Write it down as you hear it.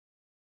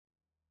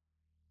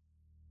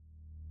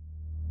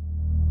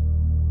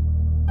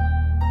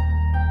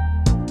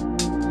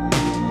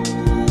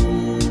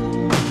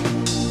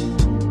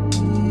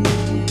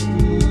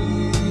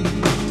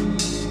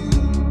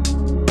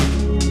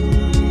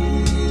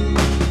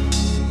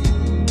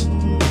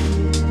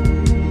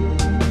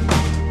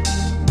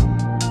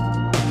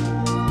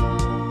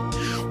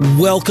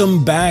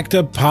Welcome back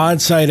to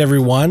Podside,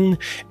 everyone.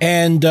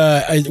 And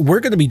we're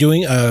going to be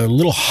doing a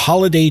little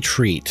holiday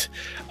treat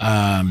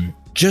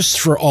just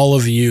for all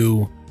of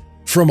you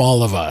from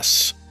all of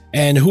us.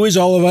 And who is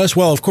all of us?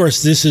 Well, of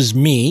course, this is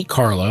me,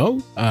 Carlo,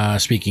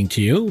 speaking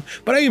to you.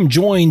 But I am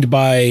joined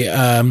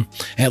by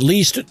at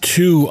least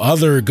two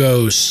other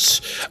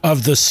ghosts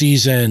of the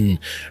season.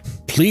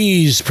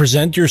 Please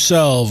present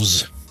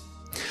yourselves.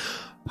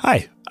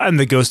 Hi, I'm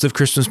the ghost of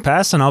Christmas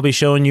Past, and I'll be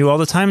showing you all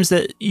the times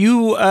that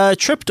you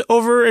tripped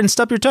over and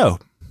stubbed your toe.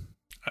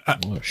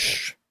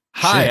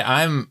 Hi,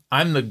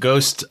 I'm the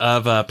ghost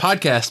of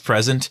Podcast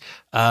Present,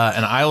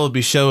 and I will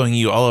be showing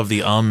you all of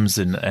the ums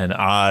and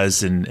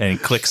ahs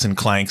and clicks and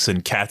clanks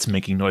and cats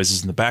making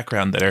noises in the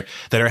background that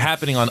are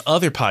happening on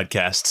other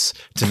podcasts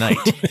tonight.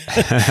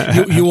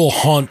 You will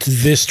haunt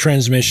this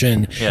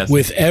transmission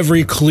with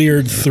every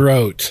cleared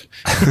throat.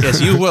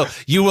 Yes,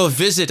 you will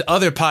visit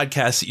other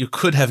podcasts that you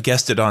could have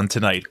guested on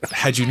tonight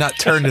had you not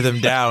turned them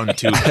down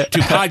to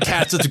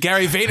podcasts with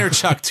Gary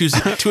Vaynerchuk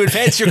to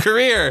advance your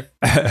career.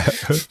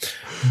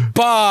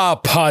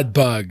 Bah,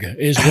 Podbug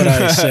is what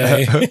I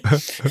say.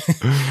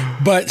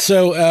 But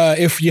so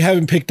if you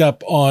haven't picked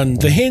up on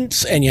the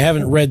hints and you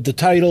haven't read the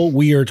title,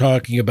 we are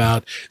talking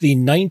about the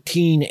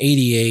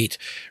 1988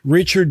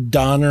 Richard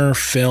Donner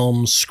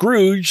film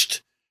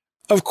Scrooged,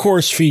 of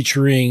course,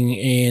 featuring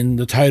in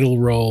the title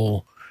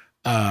role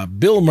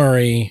Bill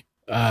Murray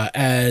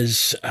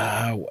as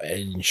I'm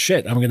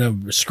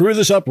going to screw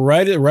this up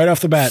right off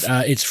the bat.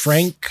 It's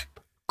Frank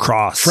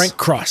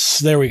Cross.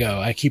 There we go.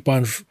 I kept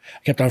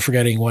on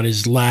forgetting what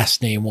his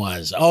last name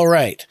was. All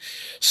right.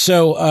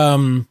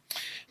 So,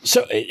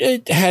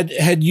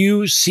 had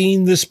you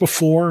seen this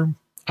before?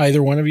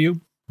 Either one of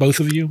you? Both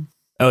of you?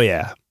 Oh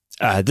yeah.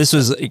 This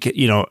was,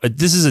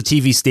 this is a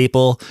TV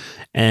staple,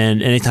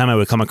 and anytime I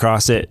would come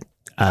across it,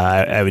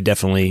 I would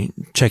definitely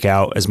check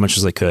out as much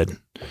as I could.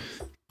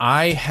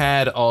 I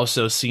had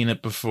also seen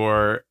it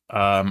before.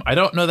 I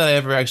don't know that I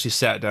ever actually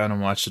sat down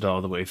and watched it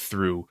all the way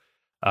through.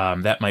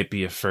 That might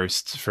be a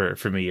first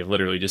for me, of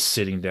literally just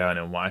sitting down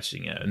and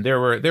watching it. And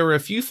there were a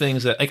few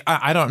things that, like,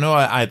 I don't know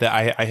that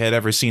I had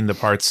ever seen the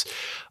parts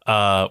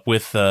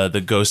with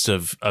the Ghost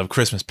of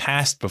Christmas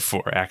Past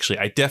before. Actually,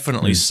 I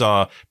definitely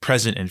saw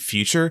Present and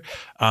Future,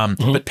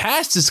 but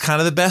Past is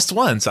kind of the best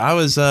one. So I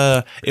was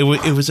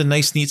it was a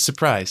nice, neat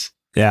surprise.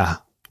 Yeah,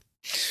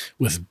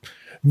 with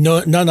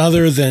none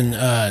other than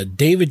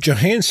David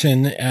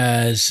Johansen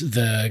as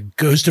the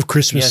Ghost of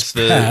Christmas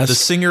Past. The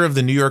singer of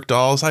the New York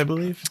Dolls, I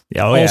believe.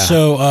 Oh, yeah.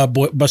 Also,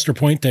 Buster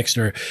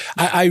Poindexter.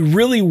 I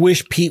really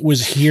wish Pete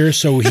was here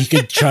so he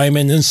could chime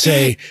in and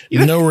say,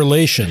 no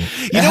relation.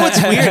 You know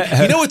what's weird?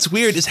 You know what's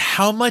weird is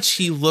how much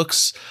he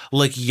looks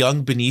like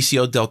young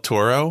Benicio del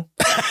Toro.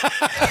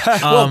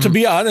 Well, to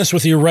be honest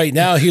with you right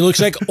now, he looks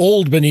like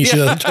old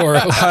Benicio del Toro.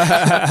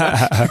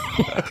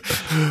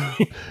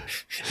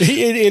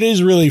 It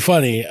is really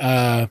funny.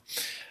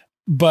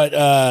 But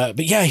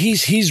yeah,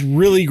 he's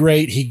really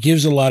great. He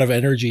gives a lot of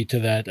energy to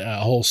that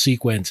whole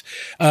sequence.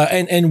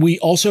 And we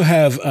also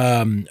have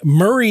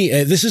Murray.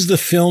 This is the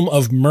film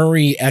of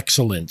Murray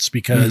excellence,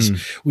 because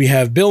we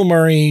have Bill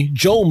Murray,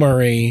 Joel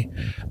Murray,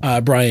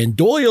 Brian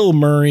Doyle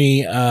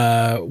Murray,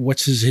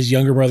 what's his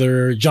younger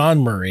brother, John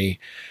Murray,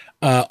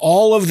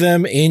 all of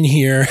them in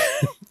here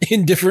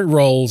in different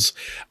roles.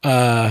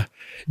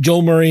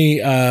 Joel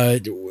Murray,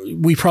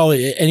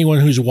 anyone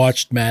who's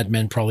watched Mad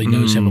Men probably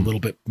knows him a little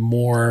bit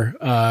more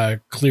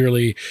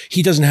clearly.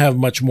 He doesn't have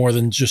much more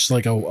than just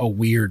like a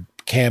weird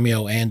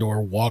cameo and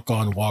or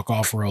walk-on,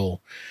 walk-off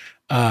role.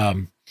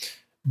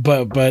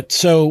 But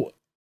so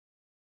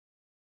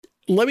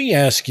let me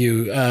ask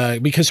you,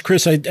 because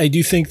Chris, I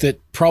do think that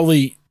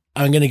probably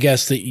I'm going to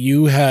guess that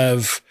you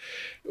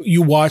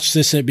watched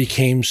this and it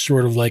became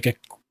sort of like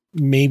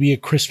maybe a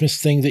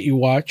Christmas thing that you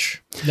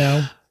watch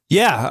now.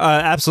 Yeah,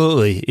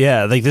 absolutely.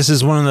 Yeah, like this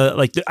is one of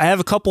the, I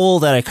have a couple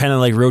that I kind of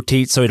like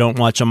rotate so I don't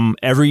watch them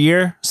every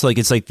year. So like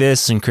it's like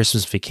this and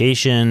Christmas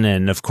Vacation,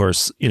 and of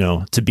course,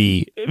 to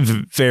be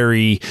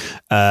very,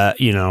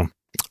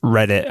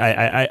 Reddit.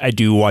 I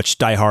do watch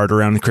Die Hard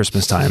around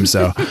Christmas time,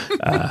 so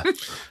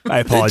I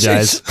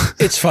apologize.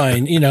 It's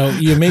fine.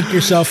 You make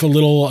yourself a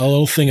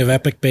little thing of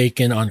epic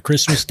bacon on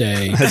Christmas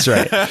Day. That's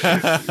right.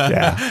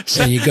 Yeah,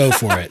 and you go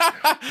for it.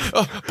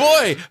 Oh,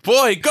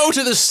 boy, go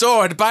to the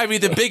store and buy me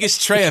the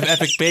biggest tray of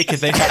epic bacon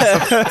they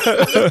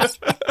have.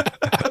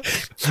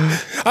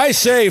 I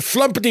say,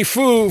 flumpity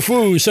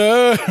foo,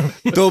 sir.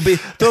 There'll be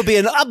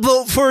an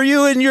upvote for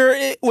you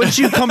once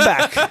you come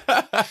back.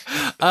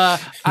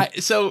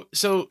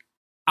 So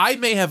I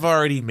may have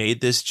already made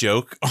this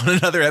joke on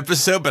another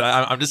episode, but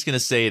I'm just going to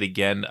say it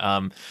again.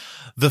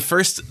 The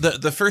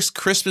first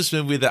Christmas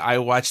movie that I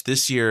watched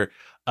this year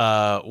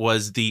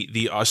was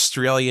the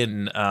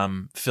Australian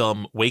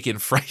film Wake in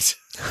Fright.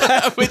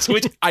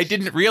 which I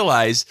didn't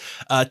realize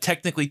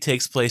technically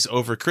takes place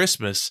over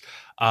Christmas.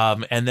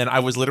 And then I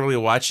was literally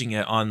watching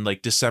it on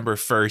like December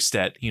 1st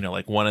at,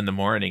 like 1 a.m,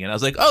 and I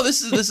was like, oh,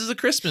 this is a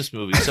Christmas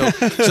movie.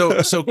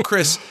 So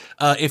Chris,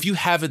 if you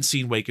haven't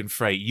seen Wake and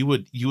Fright, you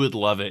would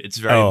love it. It's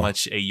very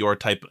much your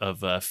type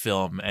of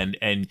film,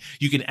 and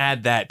you can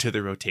add that to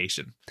the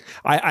rotation.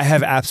 I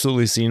have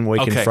absolutely seen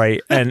Wake and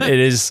Fright, and it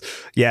is,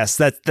 yes,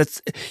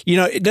 that's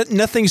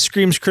nothing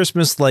screams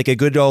Christmas like a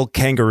good old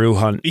kangaroo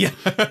hunt. Yeah.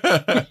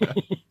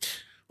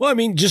 Well, I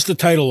mean, just the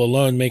title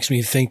alone makes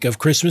me think of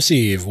Christmas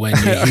Eve when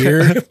you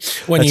hear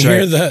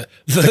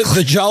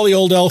the jolly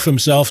old elf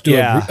himself do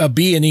a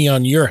B&E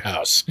on your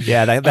house.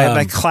 Yeah,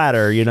 that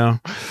clatter,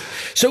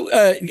 So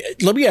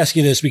let me ask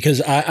you this,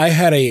 because I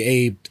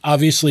had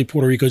obviously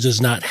Puerto Rico does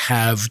not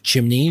have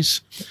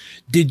chimneys.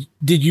 Did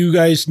you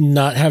guys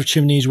not have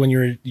chimneys when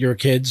you were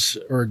kids,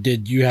 or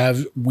did you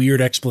have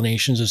weird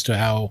explanations as to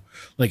how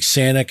like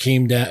Santa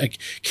came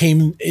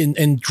in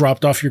and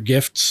dropped off your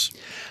gifts?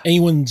 Any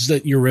ones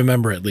that you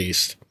remember at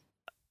least?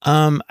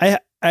 I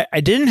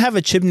didn't have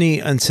a chimney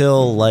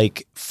until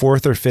like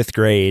 4th or 5th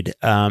grade,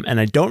 and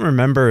I don't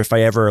remember if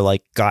I ever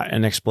like got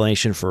an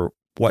explanation for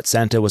what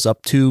Santa was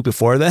up to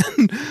before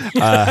then.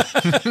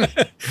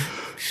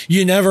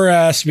 You never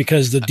asked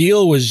because the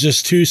deal was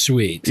just too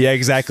sweet. Yeah,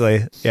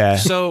 exactly. Yeah.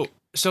 So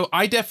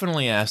I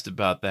definitely asked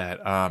about that.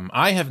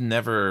 I have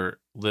never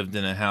lived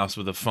in a house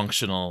with a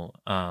functional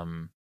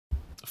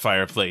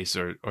fireplace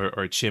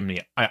or chimney.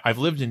 I've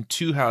lived in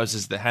 2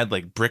 houses that had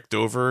like bricked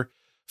over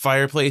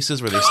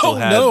fireplaces where they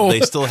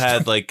still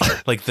had like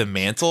the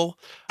mantle,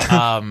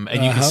 and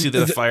you can see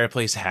that the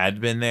fireplace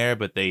had been there,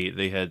 but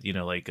they had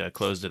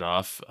closed it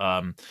off.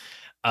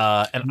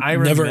 And I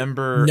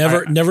remember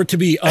never to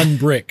be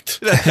unbricked.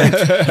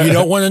 You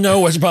don't want to know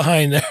what's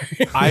behind there.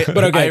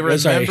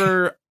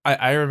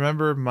 I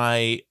remember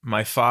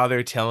my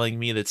father telling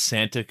me that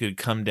Santa could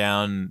come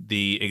down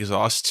the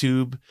exhaust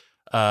tube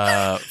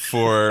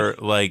for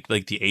like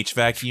the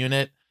HVAC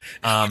unit.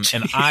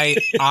 And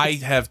I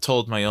have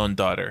told my own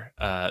daughter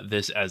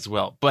this as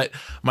well. But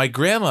my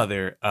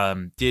grandmother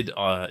did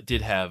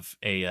have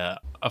a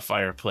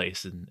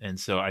fireplace, and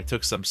so I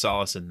took some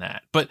solace in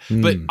that. But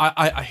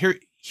I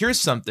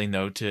here's something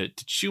though to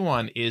chew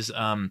on is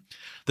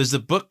there's a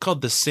book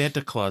called The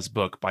Santa Claus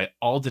Book by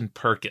Alden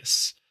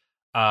Purkis,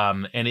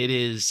 and it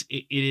is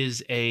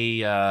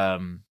a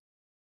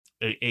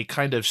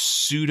kind of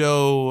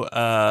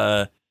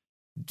pseudo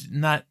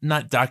not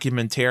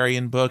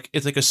documentarian book.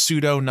 It's like a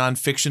pseudo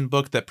nonfiction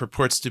book that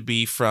purports to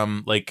be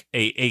from like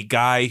a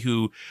guy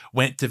who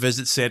went to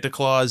visit Santa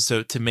Claus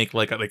to make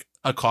like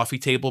a coffee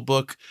table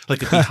book,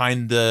 like a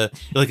behind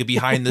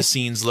the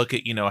scenes look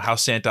at how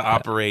Santa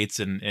operates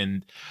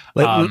and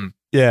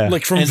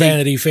like from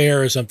Vanity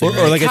Fair or something,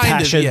 or like a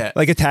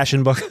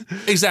Taschen book.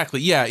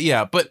 Exactly.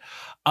 Yeah. But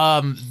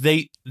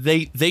they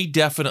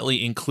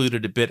definitely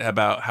included a bit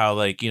about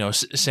how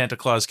Santa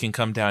Claus can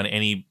come down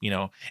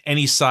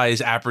any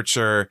size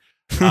aperture.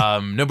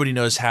 Nobody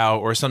knows how,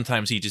 or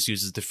sometimes he just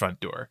uses the front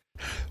door.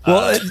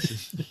 Well,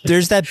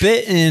 there's that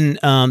bit in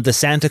the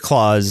Santa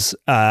Claus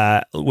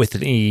with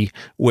an E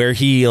where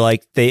he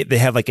they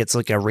have it's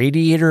like a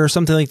radiator or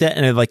something like that,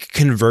 and it like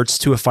converts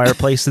to a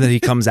fireplace that he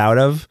comes out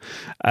of.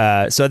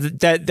 So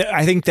that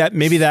I think that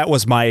maybe that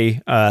was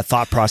my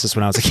thought process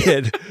when I was a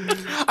kid.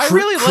 I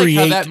really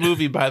like how that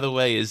movie, by the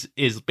way, is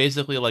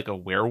basically like a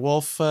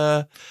werewolf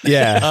story,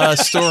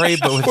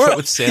 but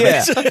with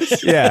Santa.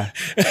 Yeah.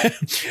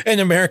 An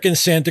American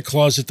Santa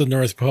Claus at the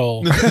North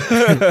Pole.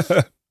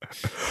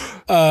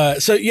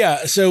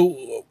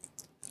 So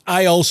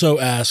I also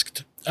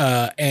asked,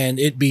 and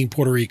it being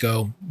Puerto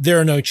Rico, there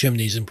are no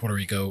chimneys in Puerto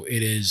Rico.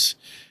 It is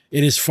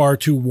far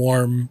too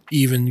warm,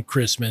 even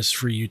Christmas,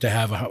 for you to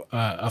have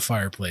a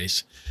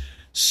fireplace.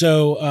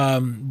 So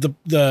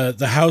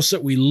the house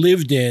that we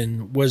lived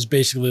in was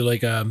basically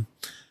like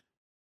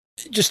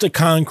just a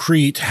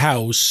concrete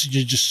house,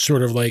 just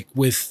sort of like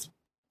with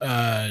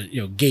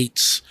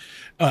gates,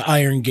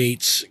 iron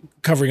gates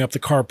covering up the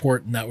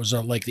carport, and that was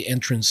like the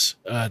entrance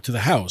to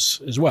the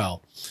house as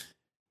well.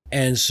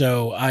 And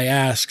so I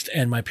asked,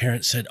 and my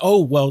parents said,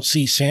 "Oh, well,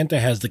 see, Santa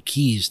has the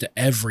keys to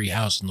every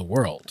house in the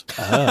world."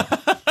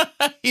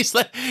 He's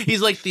like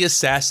the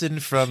assassin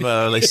from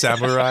like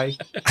Samurai.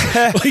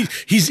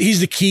 he's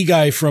the key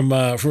guy from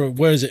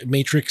what is it?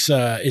 Matrix?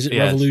 Is it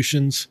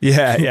Revolutions?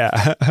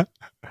 Yeah.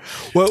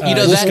 Well,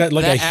 that got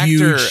like that a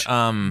actor, huge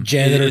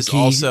janitor is key.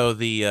 also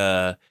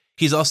the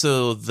he's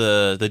also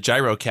the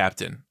gyro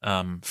captain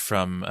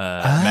from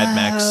Mad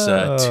Max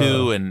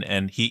 2,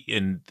 and he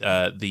in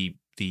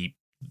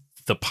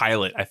the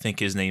pilot, I think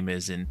his name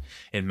is in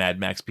Mad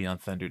Max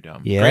Beyond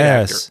Thunderdome. Yes. Great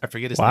actor. I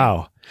forget his name.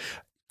 Wow.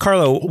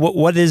 Carlo,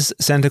 what is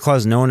Santa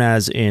Claus known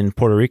as in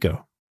Puerto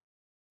Rico?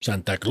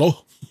 Santa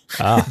Claus.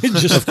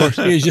 Just of course.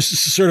 You just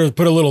sort of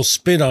put a little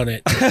spin on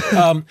it.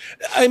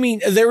 I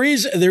mean, there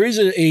is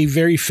a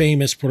very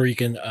famous Puerto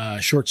Rican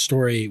short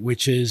story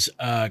which is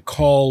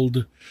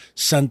called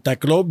Santa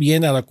Claus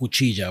Viene a la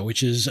Cuchilla,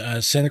 which is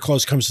Santa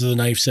Claus comes to the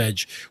knife's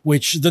edge,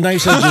 which the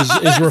knife's edge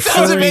is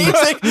referring.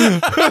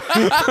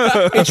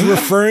 It's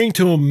referring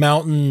to a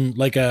mountain,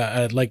 like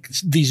like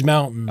these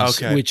mountains,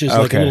 which is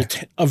like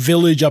a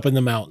village up in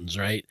the mountains,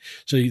 right?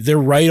 So they're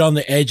right on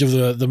the edge of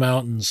the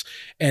mountains,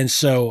 and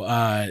so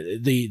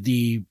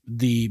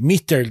the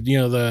mister,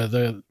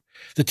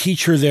 the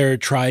teacher there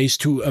tries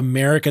to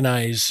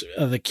Americanize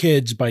the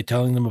kids by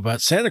telling them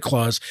about Santa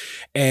Claus.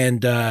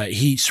 And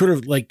he sort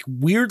of like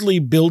weirdly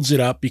builds it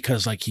up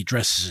because like he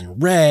dresses in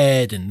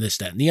red and this,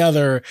 that, and the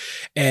other.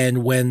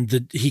 And when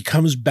he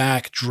comes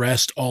back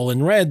dressed all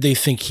in red, they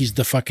think he's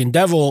the fucking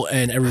devil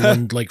and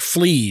everyone like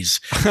flees.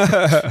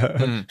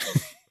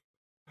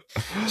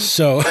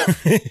 So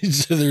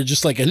they're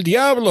just like El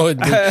Diablo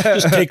and they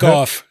just take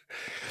off.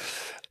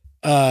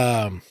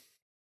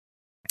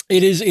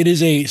 It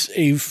is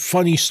a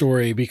funny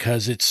story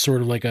because it's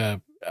sort of like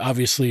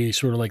obviously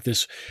sort of like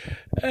this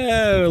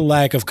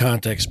lack of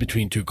context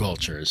between two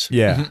cultures.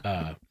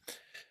 Yeah.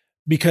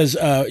 Because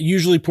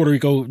usually Puerto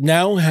Rico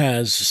now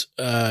has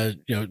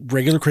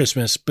regular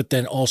Christmas, but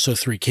then also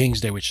Three Kings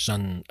Day, which is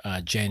on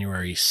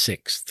January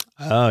 6th.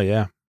 Oh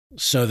yeah.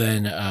 So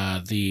then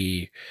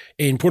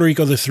in Puerto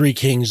Rico, the Three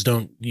Kings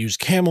don't use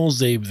camels.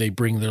 They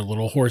bring their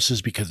little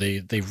horses because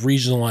they've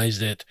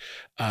regionalized it.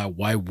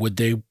 Why would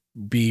they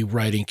be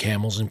riding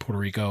camels in Puerto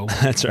Rico?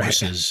 That's right.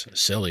 Horses,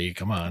 silly,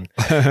 come on.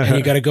 And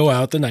you got to go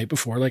out the night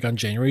before, like on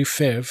January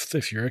 5th.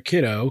 If you're a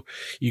kiddo,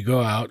 you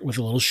go out with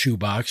a little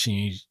shoebox and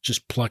you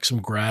just pluck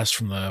some grass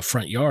from the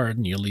front yard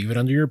and you leave it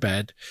under your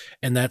bed.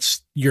 And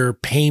that's your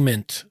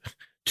payment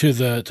to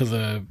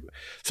the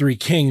Three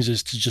Kings,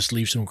 is to just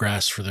leave some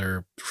grass for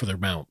their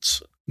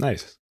mounts.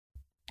 Nice.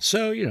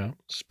 So,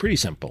 it's pretty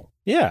simple.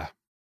 Yeah.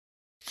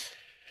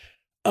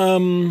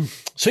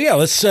 So yeah,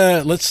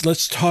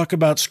 let's talk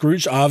about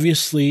Scrooge.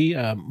 Obviously,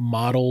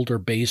 modeled or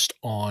based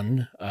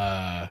on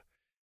Great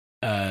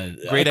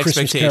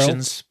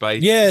Expectations by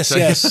yes.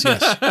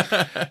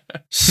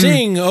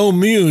 Sing, O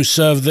Muse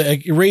of the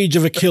Rage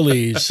of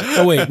Achilles.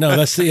 Oh wait, no,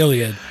 that's the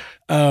Iliad.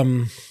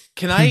 Can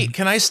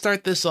I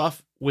start this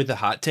off with a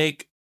hot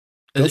take?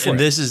 Go for it.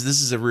 This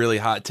is a really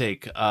hot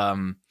take.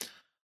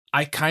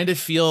 I kind of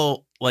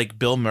feel like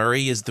Bill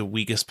Murray is the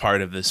weakest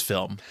part of this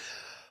film.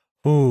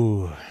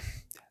 Ooh.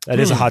 That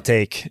is a hot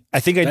take. I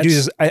think I do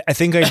this. I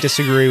think I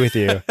disagree with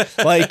you.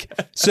 Like,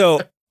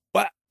 so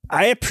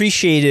I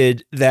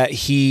appreciated that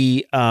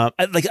he, I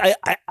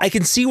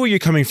can see where you're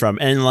coming from.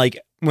 And like,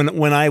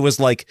 when I was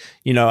like,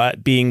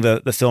 being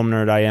the film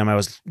nerd I am, I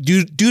was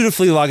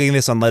dutifully logging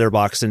this on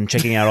Letterboxd and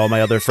checking out all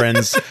my other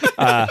friends'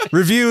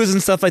 reviews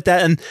and stuff like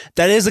that. And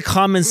that is a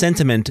common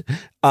sentiment.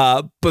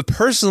 But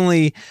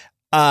personally,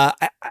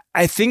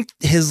 I think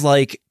his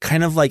like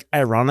kind of like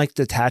ironic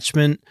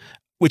detachment,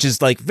 which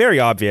is like very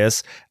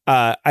obvious,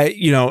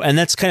 and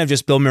that's kind of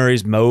just Bill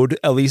Murray's mode,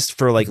 at least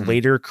for like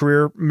later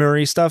career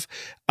Murray stuff.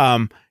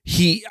 I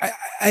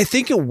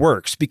think it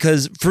works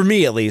because, for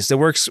me at least, it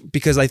works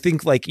because I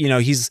think like,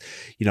 he's,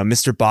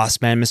 Mr.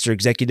 Bossman, Mr.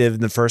 Executive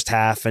in the first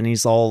half, and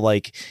he's all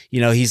like,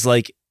 he's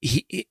like,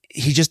 he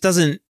just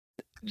doesn't,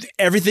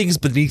 everything's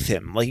beneath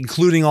him, like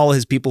including all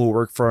his people who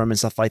work for him and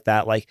stuff like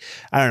that. Like,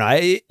 I don't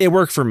know, it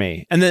worked for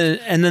me. And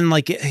then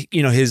like,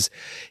 his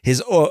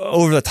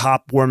over the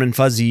top warm and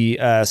fuzzy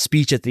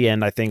speech at the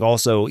end, I think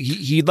also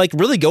he like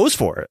really goes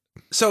for it.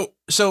 So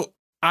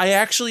I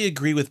actually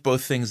agree with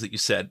both things that you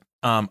said.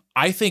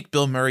 I think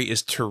Bill Murray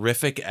is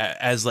terrific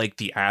as like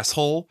the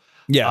asshole.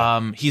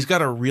 Yeah. He's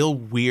got a real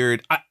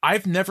weird,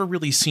 I've never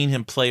really seen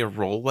him play a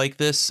role like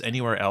this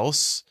anywhere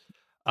else.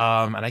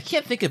 And I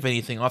can't think of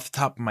anything off the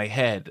top of my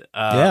head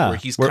where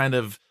he's kind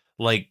of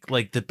like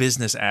the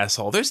business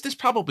asshole. There's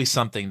probably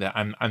something that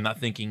I'm not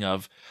thinking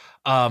of.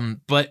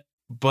 But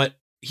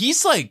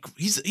he's like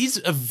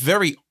he's a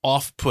very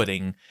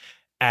off-putting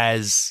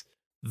as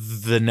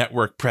the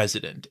network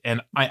president,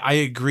 and I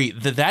agree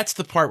that's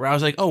the part where I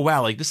was like, oh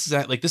wow, like this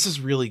is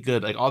really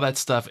good, like all that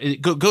stuff.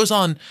 It goes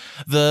on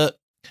the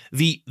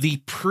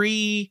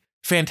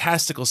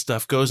pre-fantastical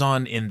stuff goes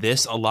on in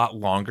this a lot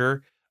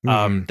longer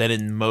than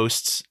in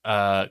most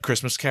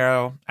Christmas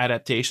Carol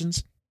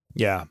adaptations.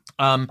 Yeah.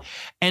 And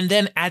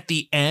then at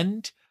the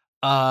end,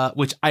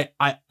 which I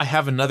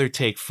have another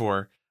take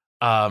for,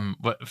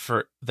 but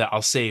for that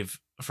I'll save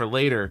for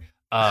later.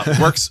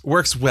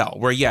 Works well,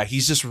 where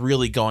he's just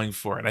really going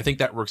for it. I think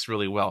that works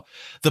really well.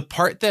 The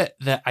part that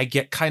I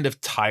get kind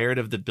of tired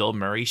of the Bill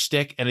Murray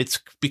shtick, and it's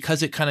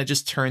because it kind of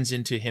just turns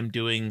into him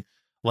doing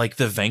like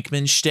the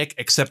Venkman shtick,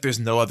 except there's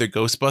no other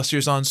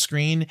Ghostbusters on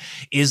screen,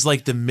 is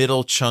like the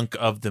middle chunk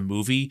of the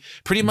movie.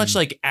 Pretty much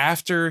like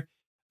after,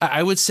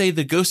 I would say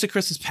the Ghost of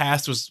Christmas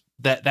Past was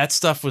that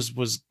stuff was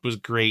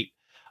great.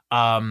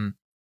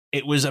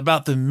 It was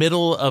about the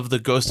middle of the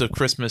Ghost of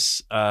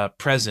Christmas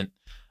Present,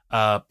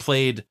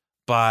 played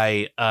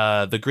by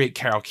the great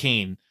Carol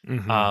Kane,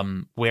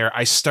 where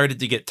I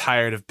started to get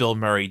tired of Bill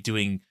Murray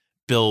doing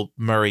Bill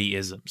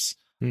Murray-isms.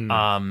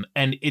 And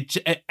it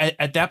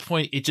at that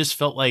point, it just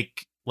felt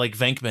like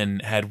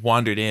Venkman had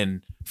wandered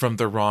in from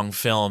the wrong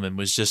film and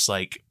was just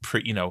like,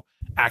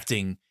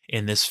 acting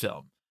in this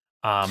film.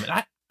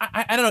 And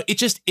I don't know. It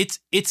just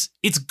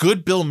it's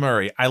good Bill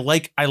Murray. I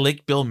like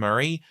Bill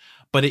Murray,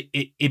 but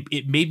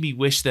it made me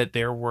wish that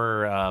there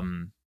were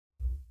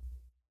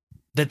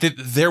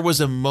there was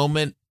a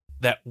moment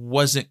that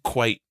wasn't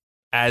quite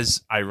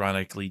as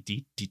ironically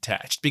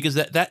detached, because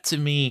that to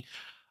me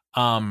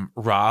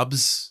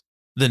robs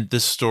the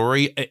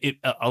story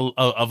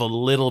of a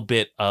little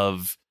bit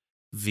of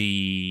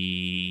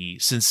the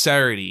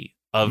sincerity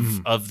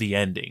of the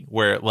ending,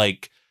 where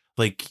like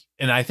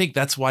and I think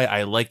that's why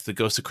I liked the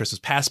Ghost of Christmas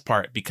Past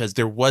part, because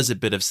there was a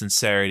bit of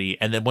sincerity,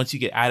 and then once you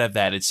get out of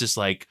that, it's just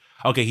like,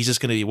 okay, he's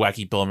just going to be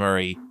wacky Bill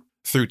Murray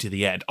through to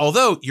the end.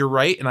 Although you're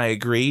right, and I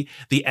agree,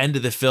 the end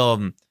of the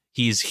film,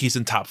 he's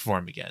in top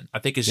form again. I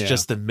think it's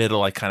just the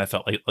middle. I kind of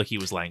felt like he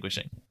was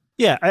languishing.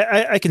 Yeah,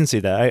 I can see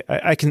that.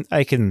 I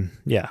can.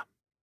 Yeah.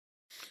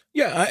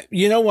 Yeah.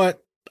 You know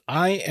what?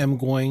 I am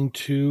going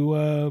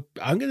to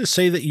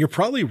say that you're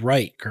probably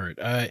right, Kurt.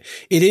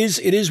 It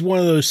is one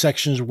of those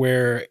sections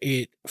where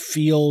it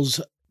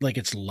feels like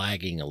it's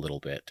lagging a little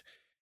bit.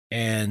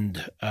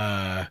 And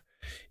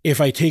if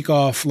I take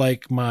off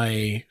like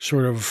my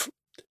sort of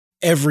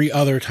every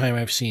other time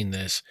I've seen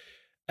this,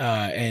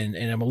 and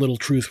I'm a little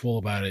truthful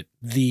about it,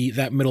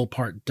 that middle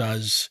part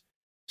does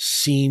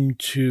seem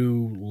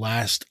to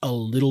last a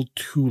little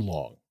too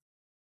long.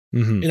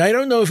 And I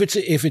don't know if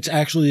it's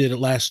actually that it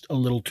lasts a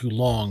little too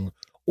long,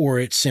 or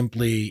it's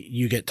simply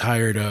you get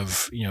tired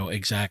of,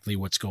 exactly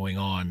what's going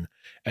on.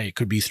 It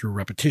could be through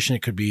repetition.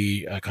 It could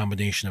be a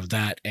combination of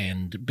that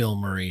and Bill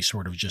Murray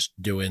sort of just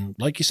doing,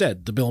 like you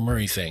said, the Bill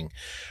Murray thing.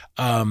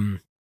 I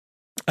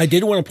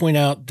did want to point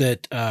out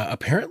that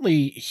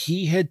apparently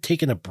he had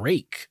taken a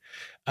break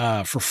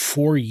for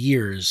 4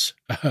 years,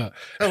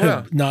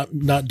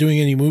 not doing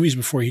any movies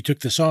before he took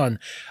this on,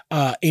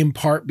 in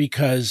part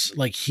because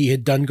like he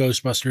had done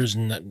Ghostbusters,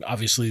 and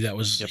obviously that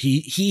was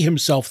he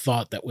himself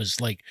thought that was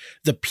like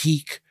the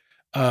peak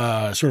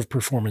sort of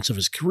performance of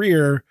his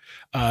career.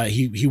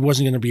 He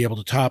wasn't going to be able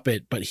to top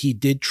it, but he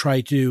did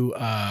try to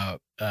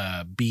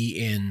be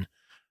in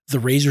The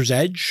Razor's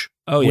Edge,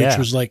 which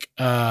was like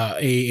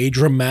a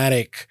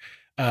dramatic,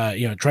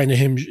 trying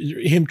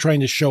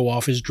to show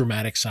off his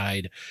dramatic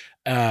side.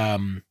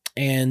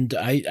 And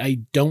I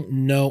don't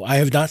know, I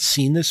have not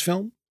seen this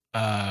film,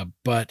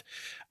 but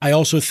I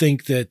also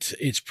think that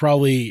it's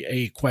probably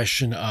a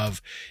question of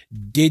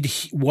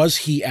was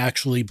he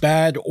actually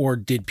bad, or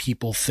did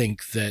people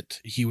think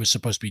that he was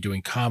supposed to be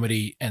doing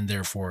comedy and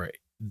therefore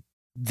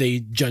they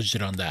judged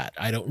it on that?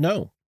 I don't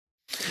know.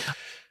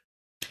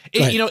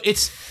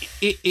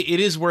 It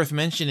is worth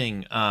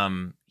mentioning.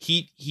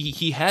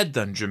 He had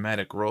done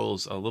dramatic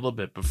roles a little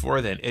bit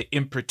before then.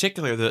 In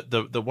particular,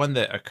 the one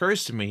that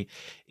occurs to me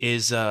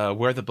is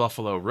Where the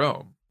Buffalo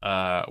Roam,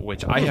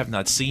 which I have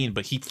not seen,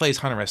 but he plays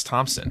Hunter S.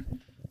 Thompson.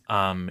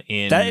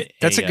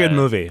 That's a good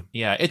movie.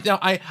 Yeah.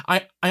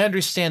 I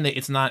understand that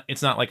it's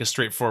not like a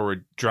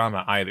straightforward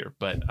drama either,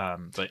 but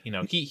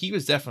he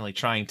was definitely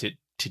trying to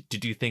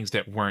do things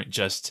that weren't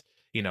just,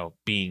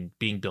 being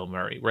Bill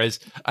Murray. Whereas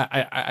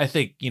I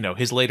think,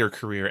 his later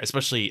career,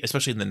 especially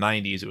in the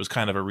 90s, it was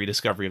kind of a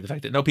rediscovery of the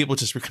fact that no, people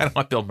just kind of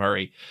want Bill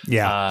Murray.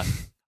 Yeah.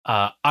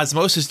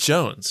 Osmosis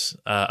Jones,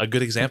 a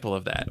good example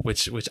of that,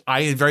 which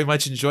I very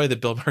much enjoy the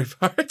Bill Murray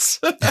parts.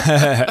 I'm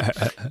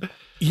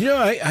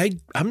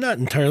not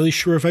entirely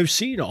sure if I've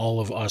seen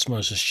all of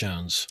Osmosis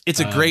Jones. It's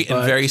a great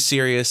and very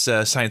serious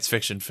science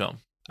fiction film.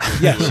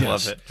 Yes, we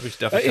love it. We should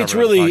definitely it's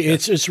really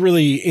it's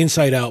really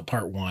Inside Out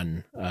Part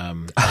 1.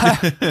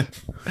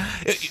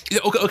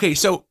 Okay,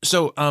 so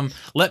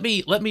let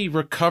me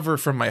recover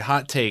from my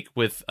hot take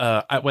with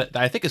what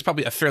I think is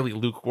probably a fairly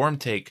lukewarm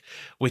take,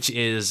 which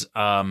is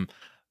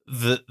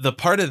the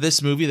part of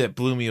this movie that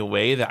blew me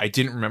away that I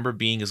didn't remember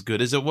being as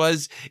good as it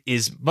was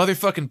is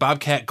motherfucking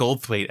Bobcat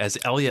Goldthwait as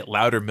Elliot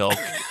Loudermilk.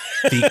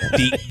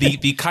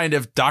 the kind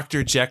of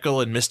Dr. Jekyll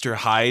and Mr.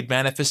 Hyde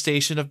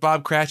manifestation of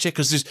Bob Cratchit,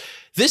 because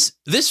this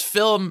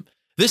film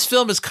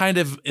is kind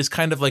of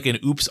like an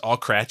Oops All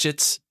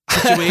Cratchits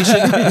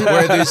situation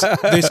where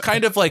there's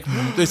kind of like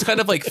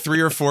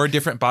 3 or 4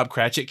 different Bob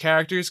Cratchit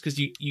characters, because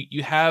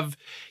you have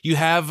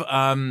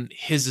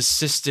his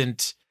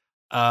assistant.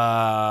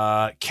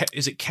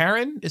 Is it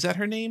Karen? Is that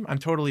her name? I'm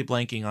totally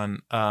blanking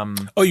on.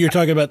 You're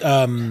talking about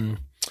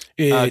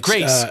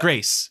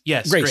Grace.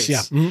 Yes, Grace. Yeah.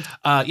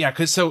 Mm-hmm.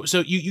 Because so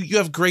you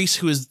have Grace,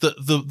 who is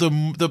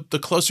the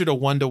closer to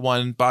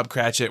 1-to-1 Bob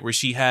Cratchit, where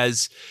she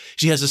has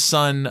a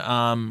son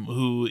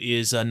who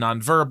is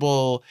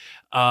nonverbal,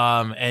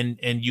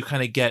 and you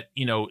kind of get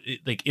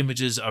like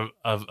images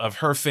of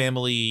her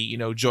family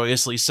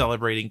joyously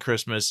celebrating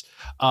Christmas,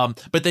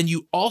 but then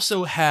you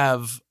also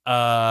have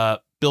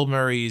Bill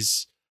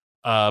Murray's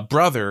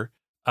brother,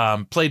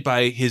 played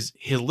by his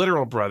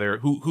literal brother,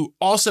 who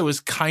also is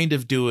kind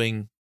of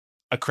doing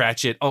a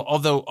Cratchit.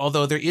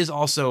 Although there is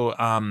also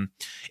I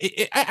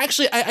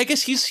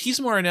guess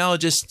he's more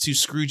analogous to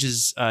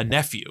Scrooge's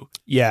nephew.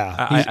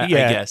 Yeah, I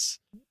guess.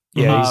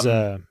 Yeah, he's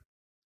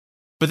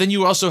But then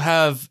you also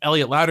have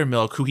Elliot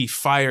Loudermilk, who he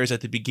fires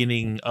at the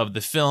beginning of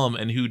the film,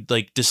 and who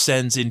like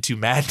descends into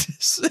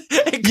madness.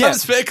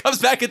 It comes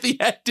back at the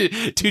end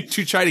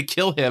to try to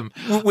kill him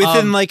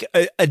within like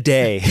a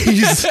day.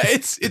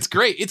 It's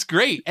great. It's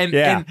great.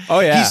 And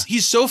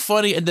he's so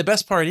funny. And the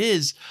best part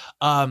is,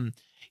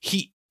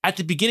 he at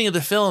the beginning of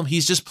the film,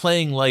 he's just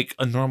playing like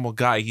a normal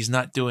guy. He's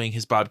not doing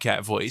his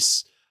Bobcat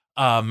voice.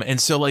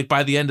 And so like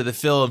by the end of the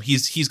film,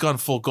 he's gone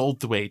full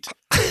Goldthwait.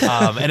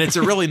 And it's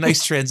a really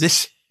nice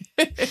transition.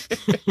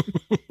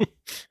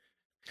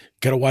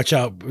 Gotta watch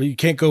out. You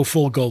can't go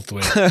full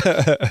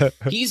Goldthwait.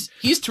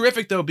 He's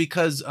terrific though,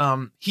 because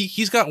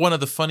he's got one of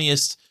the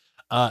funniest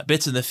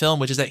bits in the film,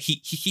 which is that he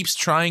keeps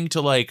trying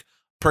to like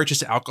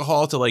purchase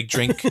alcohol to like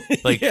drink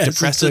like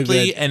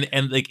depressedly, so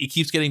and like it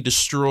keeps getting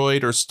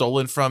destroyed or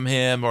stolen from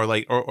him, or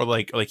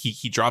like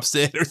he drops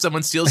it, or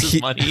someone steals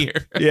his money.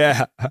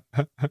 Yeah.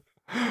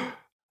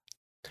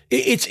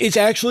 It's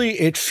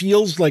actually, it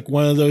feels like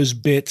one of those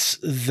bits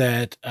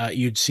that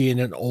you'd see in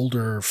an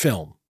older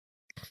film,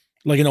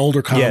 like an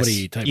older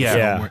comedy type of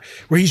film,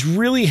 where he's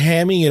really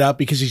hamming it up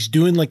because he's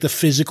doing like the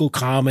physical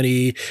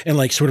comedy and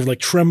like sort of like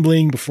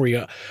trembling before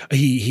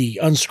he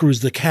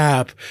unscrews the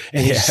cap,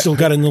 and he's still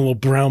got in the little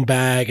brown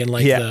bag, and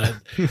like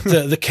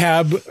the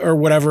cab or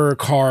whatever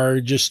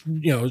car just,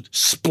 you know,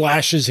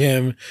 splashes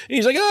him, and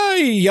he's like,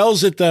 he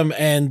yells at them,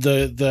 and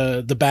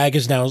the bag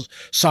is now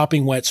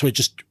sopping wet, so it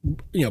just,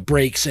 you know,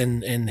 breaks,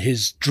 and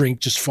his drink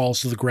just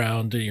falls to the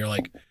ground, and you're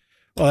like,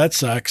 well, that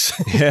sucks.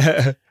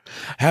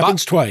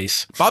 Happens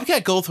twice.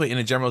 Bobcat Goldthwait, in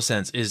a general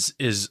sense,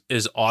 is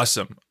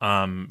awesome.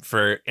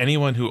 For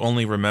anyone who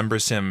only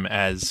remembers him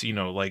as, you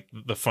know, like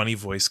the funny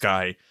voice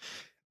guy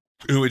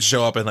who would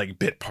show up in like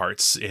bit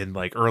parts in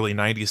like early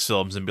 90s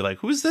films and be like,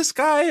 who's this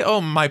guy? Oh,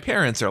 my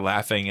parents are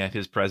laughing at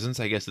his presence.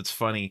 I guess it's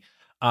funny.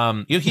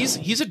 You know,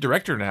 he's a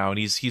director now, and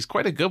he's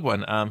quite a good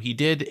one. He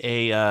did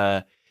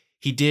the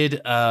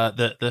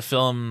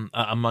film,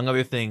 among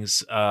other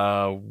things,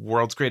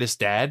 World's Greatest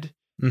Dad.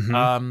 With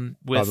Robin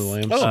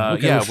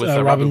Williams. With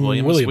Robin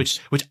Williams,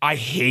 which I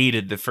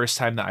hated the first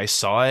time that I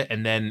saw it,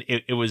 and then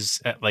it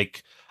was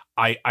like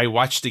I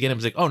watched it again and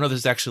was like, oh no, this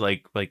is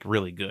actually like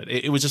really good.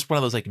 It was just one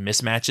of those like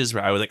mismatches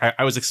where I was like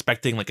I was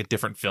expecting like a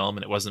different film,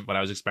 and it wasn't what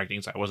I was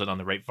expecting, so I wasn't on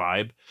the right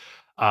vibe.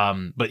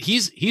 But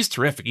he's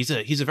terrific. He's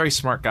a very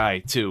smart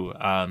guy too.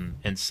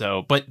 And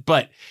so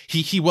but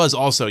he was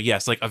also,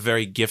 yes, like a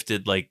very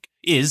gifted,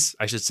 is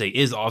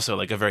also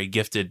like a very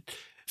gifted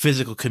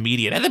physical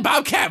comedian, and the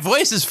Bobcat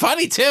voice is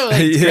funny too.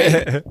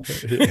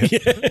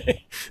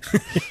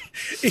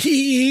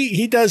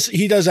 He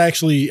does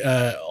actually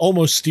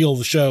almost steal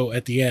the show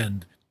at the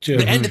end too.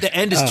 The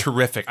end is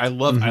terrific. I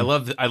love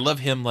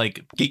him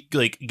like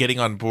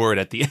getting on board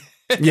at the end.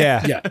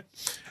 Yeah.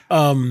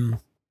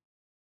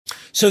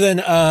 So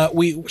then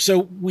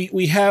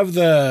we have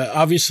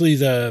obviously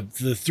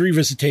the three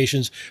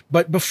visitations,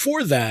 but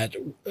before that,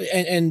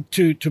 and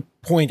to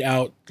point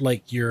out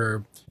like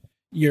your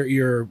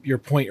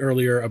point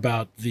earlier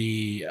about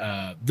the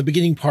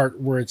beginning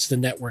part where it's the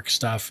network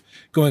stuff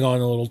going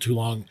on a little too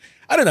long.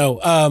 I don't know.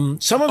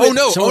 Some of it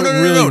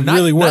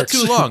really works.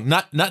 Not too long.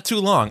 Not too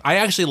long. I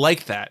actually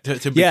like that.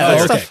 To be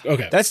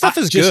okay. That stuff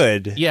is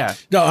good. Yeah.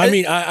 No, I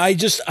mean, I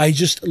just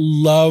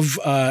love.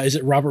 Is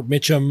it Robert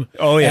Mitchum?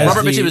 Oh yeah,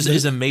 Robert Mitchum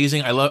is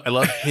amazing. I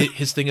love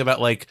his thing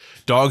about like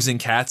dogs and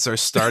cats are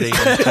starting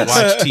to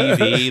watch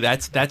TV.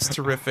 That's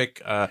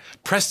terrific.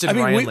 Preston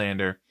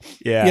Rhinelander.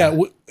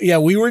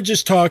 We were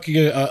just talking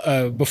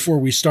before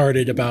we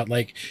started about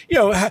like,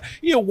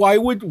 why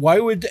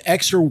would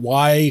X or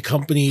Y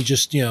company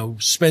just,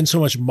 spend so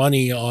much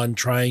money on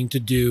trying to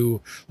do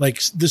like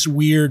this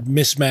weird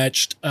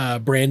mismatched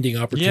branding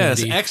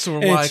opportunity? Yes, X or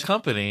Y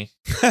company.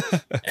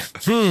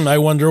 I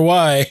wonder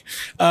why.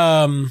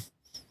 But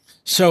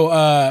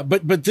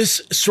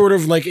this sort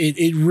of like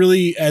it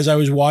really, as I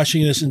was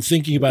watching this and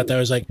thinking about that, I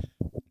was like,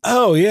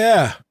 oh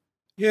yeah.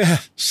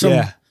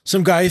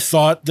 Some guy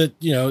thought that,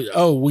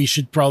 we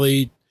should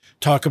probably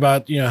talk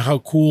about, how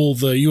cool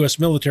the U.S.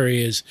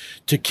 military is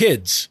to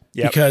kids.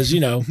 Yep. Because, you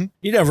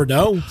never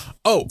know.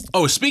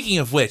 Oh, speaking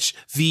of which,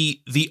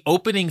 the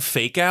opening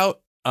fake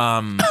out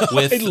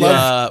with the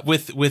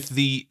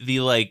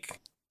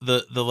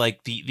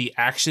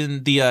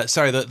action,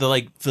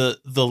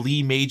 the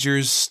Lee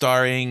Majors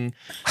starring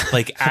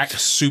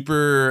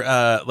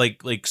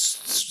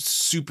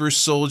super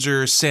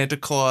soldier Santa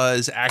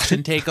Claus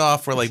action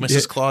takeoff, where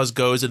Mrs. Claus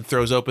goes and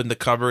throws open the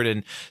cupboard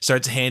and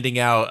starts handing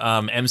out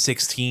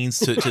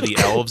M16s to the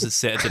elves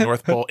at the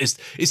North Pole is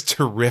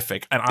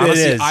terrific. And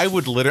honestly, I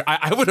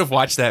would have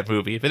watched that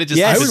movie if it had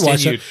just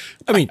continued.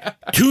 I mean,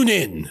 tune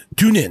in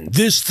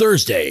this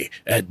Thursday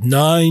at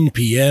 9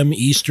 p.m.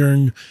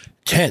 Eastern.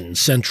 10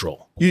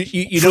 Central.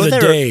 You For know the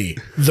that day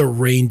the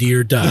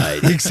reindeer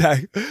died.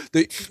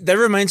 exactly. That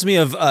reminds me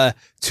of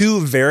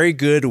two very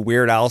good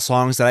Weird Al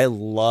songs that I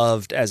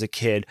loved as a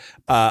kid.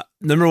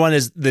 Number one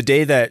is The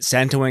Day That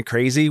Santa Went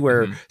Crazy,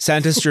 where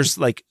Santa's just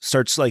like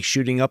starts like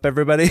shooting up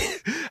everybody.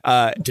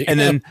 And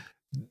then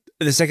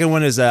the second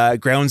one is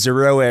Ground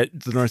Zero at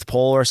the North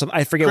Pole or something.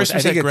 I forget.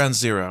 Christmas I think at Ground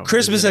Zero.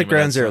 Christmas at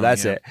Ground Zero.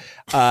 That's it.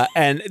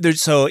 And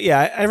there's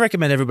I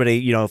recommend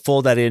everybody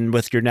fold that in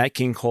with your Nat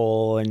King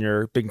Cole and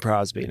your Bing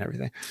Crosby and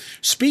everything.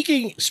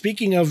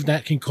 Speaking of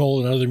Nat King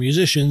Cole and other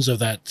musicians of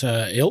that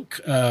ilk,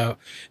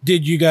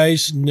 did you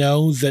guys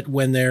know that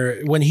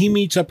when he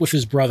meets up with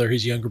his brother,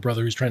 his younger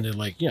brother, who's trying to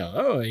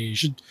you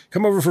should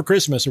come over for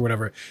Christmas or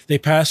whatever, they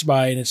pass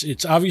by and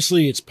it's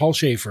obviously Paul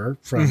Schaefer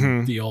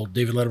from the old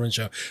David Letterman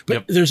show,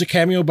 but there's a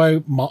cameo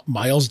by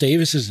Miles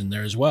Davis is in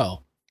there as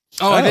well.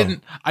 Oh,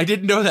 I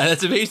didn't know that.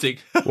 That's amazing.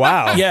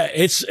 Wow. Yeah,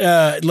 it's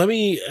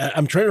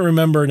I'm trying to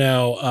remember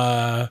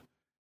now.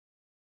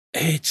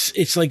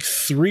 It's like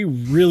three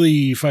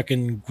really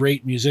fucking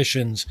great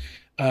musicians.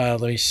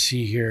 Let me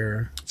see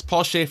here. It's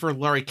Paul Schaefer,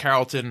 Larry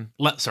Carlton,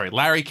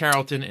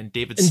 and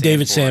David Sanborn.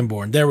 David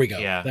Sanborn. There we go.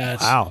 Yeah.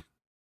 Wow.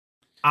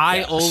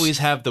 I always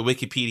have the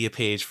Wikipedia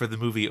page for the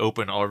movie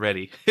open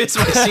already. It's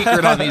my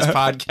secret on these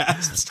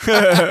podcasts.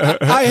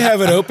 I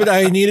have it open.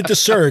 I needed to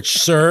search,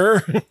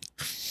 sir.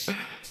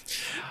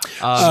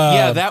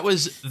 That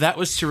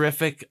was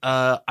terrific.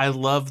 I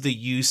love the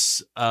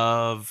use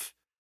of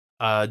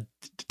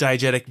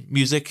diegetic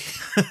music.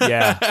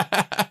 Yeah.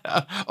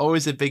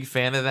 Always a big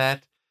fan of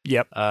that.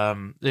 Yep.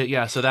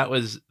 So that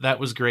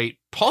was great.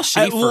 Paul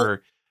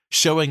Schaefer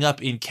showing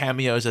up in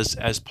cameos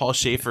as Paul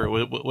Schaefer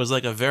was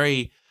like a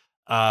very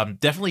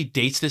definitely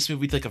dates this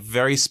movie to like a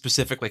very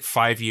specific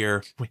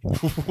 5-year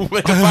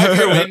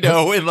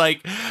window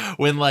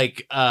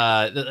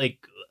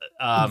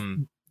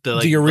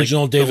the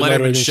original David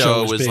Letterman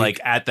show was like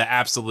at the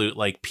absolute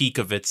peak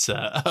of its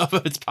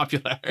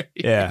popularity.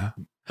 Yeah.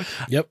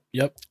 Yep.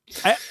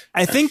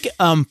 I think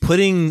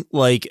putting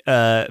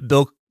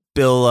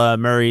Bill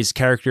Murray's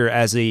character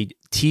as a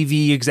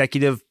TV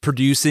executive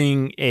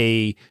producing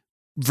a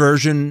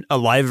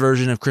live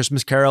version of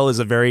Christmas Carol is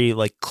a very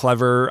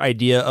clever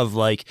idea of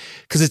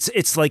because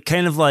it's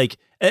kind of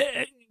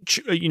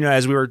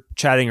as we were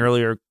chatting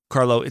earlier,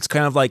 Carlo, it's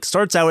kind of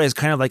starts out as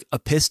kind of a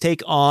piss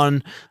take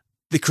on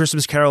the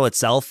Christmas Carol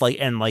itself,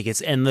 and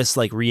its endless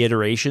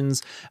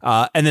reiterations,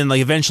 and then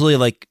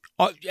eventually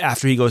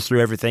after he goes through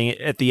everything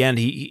at the end,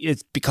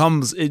 it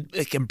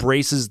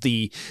embraces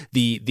the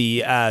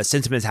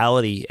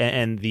sentimentality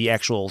and the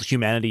actual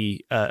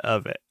humanity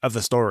of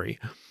the story.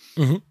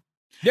 Mm-hmm.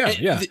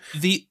 Yeah.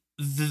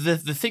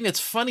 The thing that's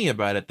funny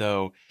about it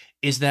though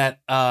is that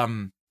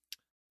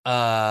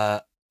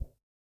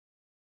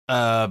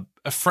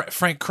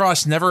Frank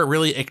Cross never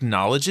really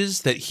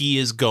acknowledges that he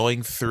is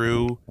going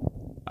through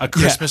a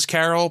Christmas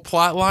Carol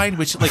plot line,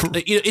 which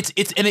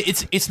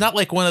it's not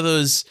like one of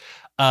those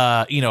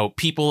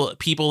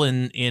people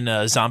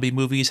in zombie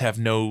movies have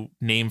no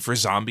name for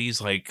zombies,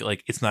 like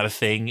it's not a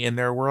thing in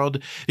their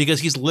world,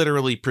 because he's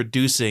literally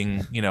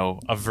producing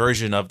a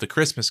version of the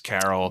Christmas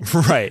Carol,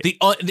 right?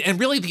 And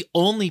really the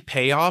only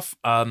payoff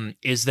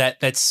is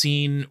that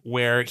scene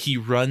where he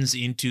runs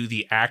into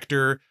the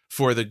actor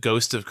for the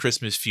Ghost of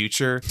Christmas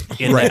Future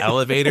in the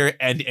elevator,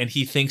 and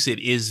he thinks it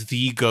is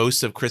the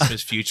Ghost of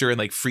Christmas Future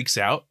and freaks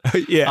out.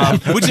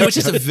 Which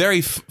is a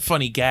very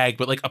funny gag,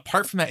 but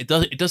apart from that,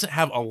 it doesn't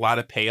have a lot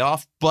of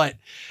payoff. But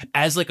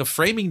as a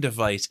framing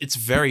device, it's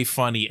very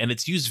funny and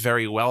it's used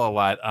very well a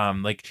lot.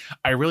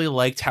 I really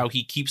liked how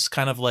he keeps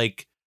kind of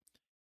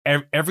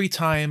every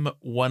time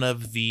one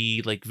of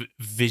the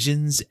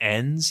visions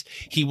ends,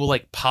 he will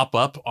pop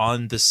up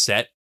on the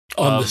set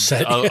of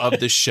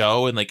the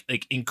show and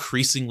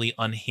increasingly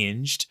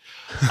unhinged.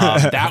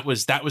 That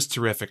was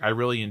terrific. I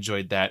really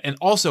enjoyed that. And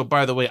also,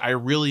 by the way, I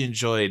really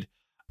enjoyed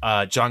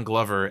John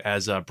Glover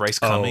as Bryce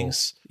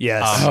Cummings.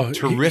 Yes.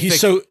 Terrific.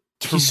 He's so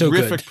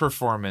terrific good.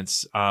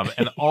 Performance.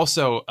 And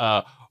also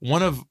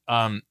one of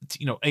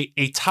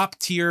a top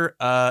tier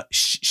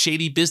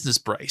shady business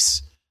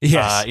Bryce.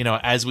 Yes.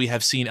 As we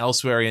have seen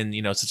elsewhere in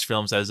such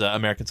films as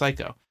American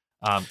Psycho.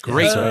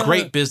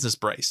 Great business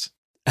Bryce.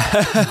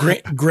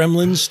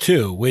 Gremlins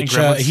 2, which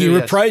he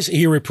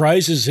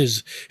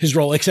reprises his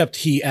role, except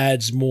he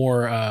adds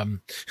more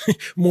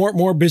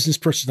more business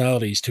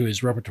personalities to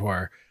his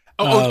repertoire.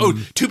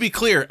 To be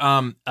clear,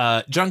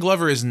 John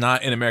Glover is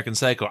not in American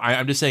Psycho.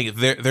 I'm just saying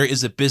there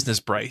is a business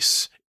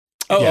Bryce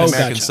in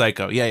American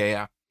Psycho.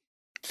 Yeah.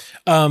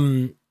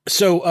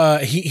 So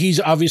he's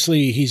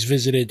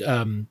visited.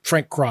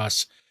 Frank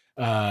Cross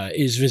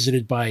is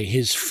visited by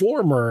his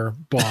former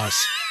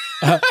boss.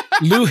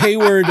 Lou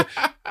Hayward,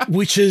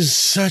 which is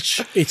such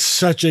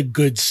a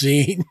good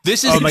scene.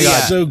 This is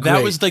so great.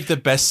 That was the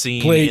best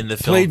scene in the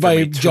film, played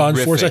by John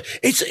Forsythe.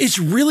 It's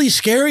really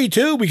scary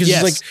too, because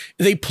it's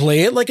they play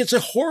it like it's a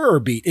horror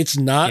beat. It's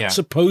not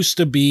supposed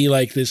to be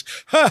like this.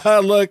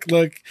 Look.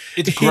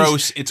 It's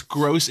gross. It's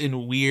gross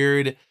and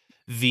weird.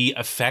 the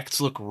effects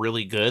look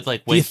really good.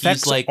 Like when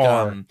he's like,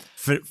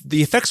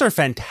 the effects are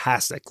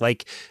fantastic.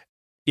 Like,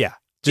 yeah,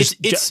 it's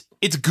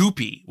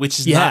goopy, which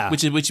is not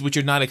which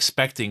you're not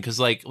expecting, because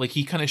like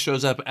he kind of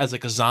shows up as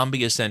like a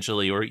zombie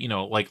essentially, or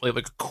like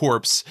a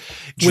corpse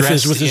with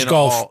his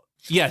golf.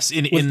 Yes,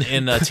 in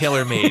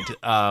tailor-made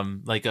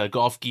like a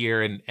golf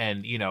gear,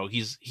 and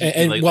he's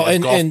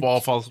golf ball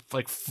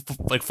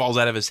falls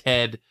out of his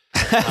head.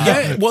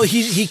 Yeah, well,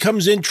 he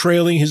comes in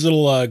trailing his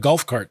little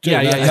golf cart too.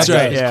 Yeah, that's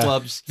right. His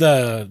clubs,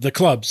 the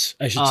clubs,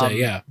 I should say.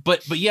 Yeah,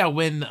 but yeah,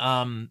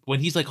 when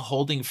he's like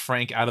holding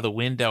Frank out of the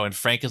window, and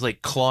Frank is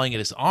like clawing at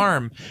his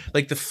arm,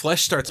 like the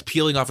flesh starts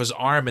peeling off his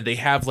arm, and they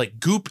have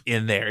like goop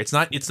in there. It's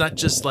not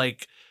just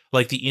like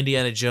the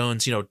Indiana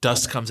Jones,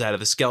 dust comes out of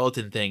the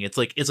skeleton thing. It's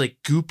like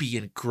goopy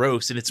and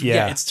gross, and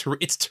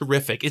it's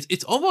terrific.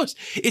 It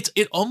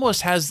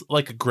almost has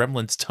like a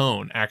Gremlins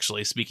tone,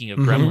 actually. Speaking of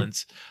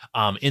Gremlins,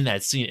 in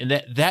that scene, and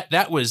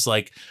that was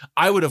like,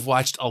 I would have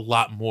watched a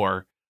lot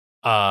more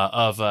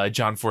of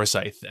John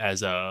Forsythe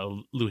as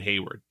Lou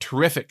Hayward.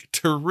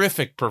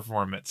 Terrific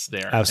performance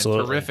there. Absolutely.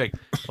 And terrific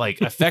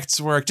like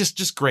effects work.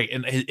 Just great.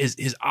 And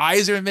his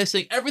eyes are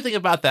missing. Everything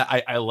about that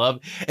I love,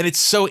 and it's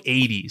so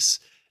 80s.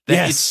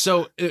 It's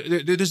so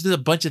there's a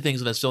bunch of things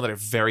in this film that are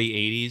very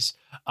 80s,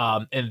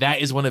 and that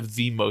is one of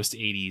the most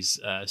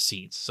 80s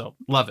scenes. So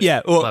love it.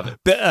 Yeah, well, love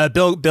it.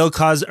 Bill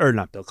Cosby, or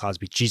not Bill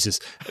Cosby, Jesus,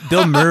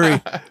 Bill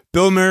Murray,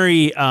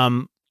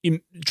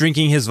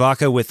 drinking his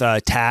vodka with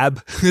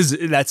Tab.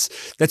 That's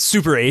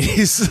super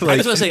 80s. I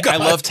just want to say, I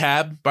love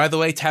Tab. By the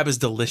way, Tab is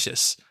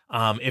delicious.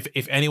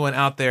 If anyone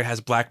out there has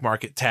black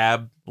market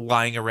Tab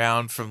lying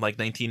around from like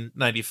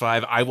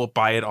 1995, I will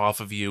buy it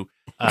off of you.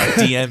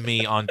 DM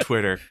me on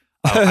Twitter.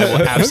 I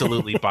will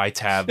absolutely buy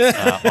Tab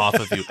off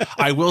of you.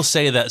 I will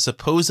say that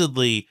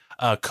supposedly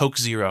Coke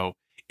Zero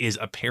is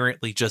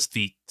apparently just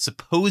the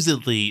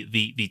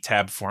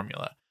Tab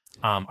formula.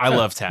 I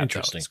love Tab.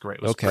 Interesting. It's great.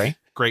 It was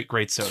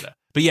great soda.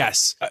 But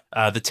yes,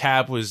 the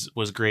Tab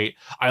was great.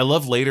 I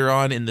love later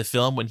on in the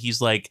film when he's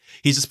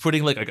just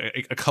putting like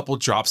a couple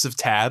drops of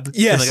Tab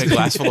in like a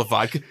glass full of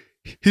vodka.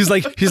 He's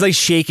like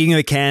shaking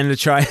the can to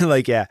try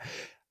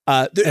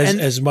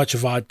as much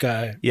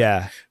vodka.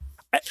 Yeah.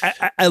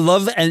 I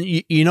love, and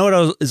you know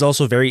what is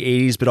also very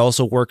 80s, but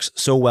also works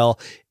so well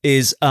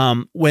is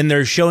when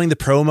they're showing the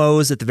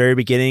promos at the very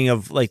beginning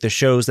of like the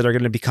shows that are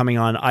going to be coming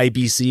on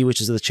IBC,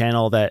 which is the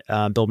channel that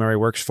Bill Murray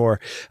works for.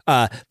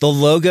 The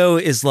logo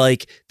is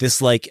like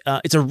this,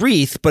 it's a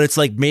wreath, but it's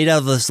like made out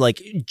of this like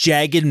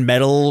jagged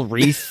metal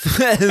wreath.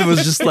 It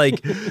was just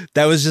like,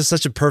 that was just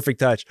such a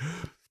perfect touch.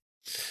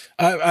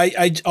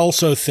 I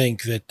also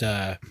think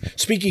that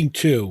speaking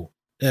to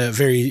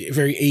very,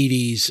 very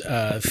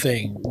 80s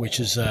thing, which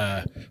is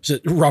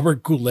it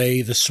Robert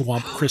Goulet, The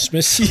Swamp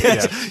Christmas?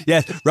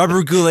 Yes.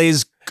 Robert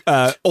Goulet's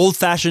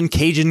old-fashioned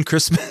Cajun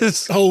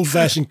Christmas.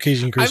 Old-fashioned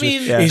Cajun Christmas. I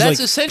mean, that's like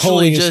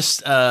essentially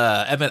just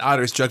Emmett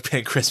Otter's Jug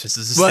Band Christmas.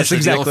 That's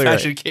exactly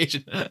old-fashioned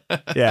Cajun.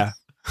 Yeah.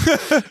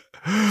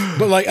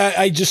 But like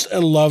I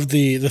love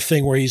the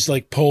thing where he's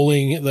like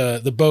polling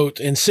the boat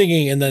and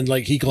singing, and then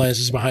like he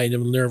glances behind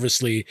him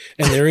nervously,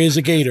 and there is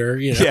a gator,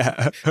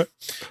 Yeah.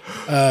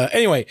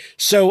 Anyway,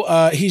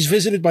 so he's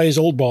visited by his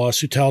old boss,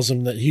 who tells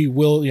him that he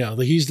will,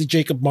 that he's the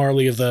Jacob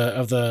Marley of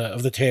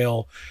the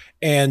tale,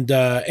 and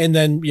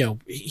then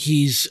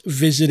he's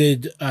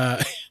visited.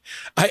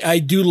 I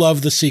do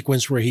love the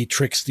sequence where he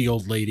tricks the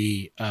old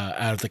lady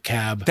out of the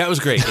cab. That was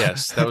great.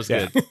 Yes, that was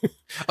good.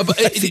 But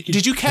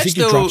did you catch I think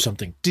though? You dropped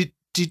something.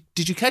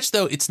 Did you catch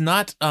though? It's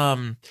not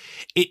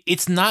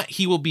it's not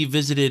he will be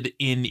visited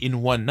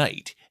in one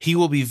night. He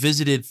will be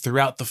visited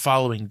throughout the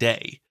following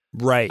day.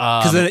 Right.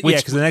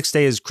 Because the next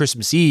day is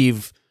Christmas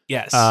Eve.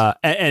 Yes.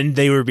 And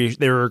they were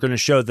going to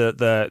show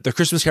the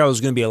Christmas Carol was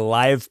going to be a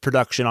live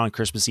production on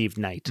Christmas Eve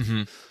night.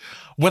 Mm-hmm.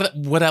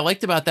 What I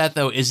liked about that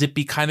though is it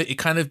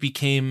kind of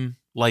became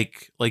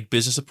like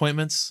business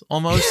appointments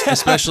almost,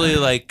 especially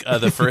like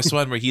the first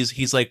one where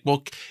he's like,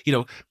 well,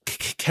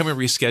 can we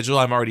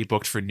reschedule? I'm already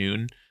booked for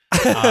noon.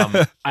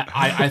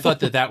 I thought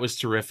that was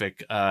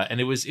terrific, and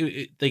it was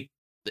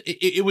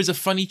a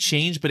funny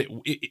change, but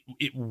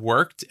it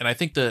worked, and I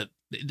think the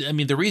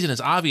reason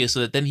is obvious, so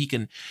that then he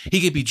could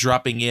be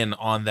dropping in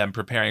on them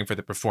preparing for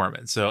the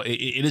performance. So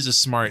it is a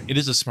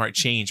smart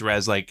change.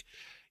 Whereas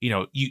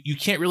you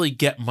can't really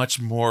get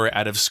much more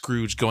out of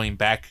Scrooge going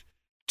back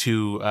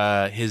to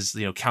his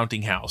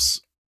counting house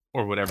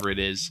or whatever it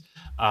is,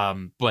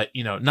 but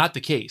not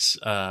the case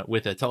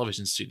with a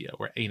television studio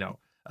where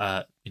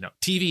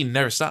TV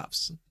never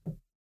stops.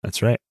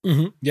 That's right.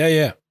 Mm-hmm.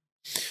 Yeah.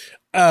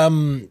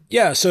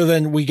 So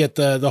then we get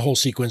the whole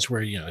sequence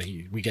where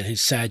we get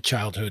his sad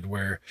childhood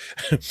where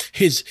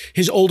his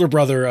older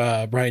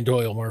brother Brian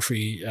Doyle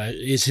Murphy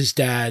is his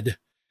dad,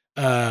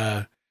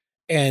 and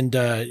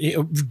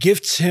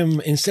gifts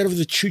him, instead of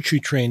the choo-choo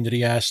train that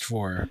he asked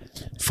for,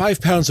 5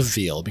 pounds of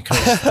veal, because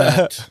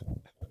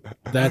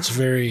that's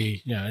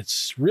very,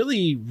 it's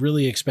really,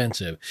 really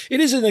expensive. It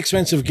is an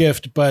expensive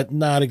gift, but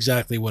not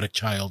exactly what a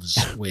child is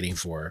waiting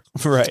for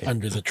right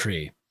under the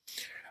tree.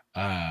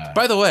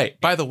 By the way,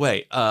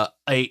 a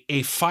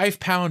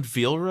 5-pound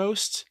veal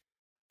roast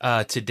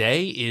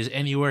today is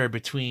anywhere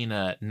between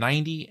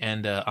 $90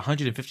 and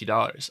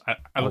 $150.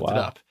 I looked it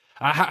up.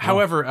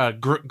 However,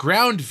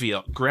 ground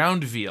veal,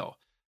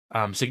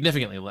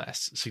 significantly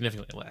less.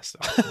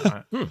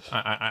 Though.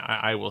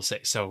 I will say.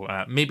 So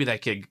maybe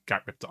that kid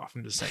got ripped off.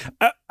 I'm just saying.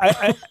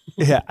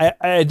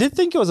 I did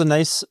think it was a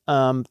nice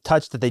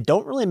touch that they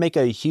don't really make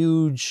a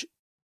huge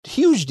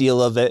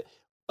deal of it.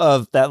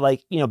 Of that,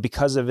 like, you know,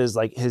 because of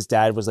his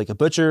dad was like a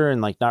butcher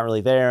and like not really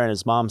there, and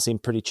his mom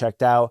seemed pretty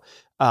checked out.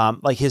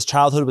 Like his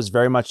childhood was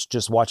very much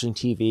just watching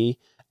TV,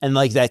 and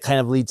like that kind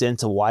of leads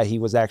into why he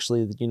was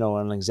actually, you know,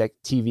 an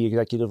TV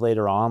executive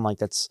later on. Like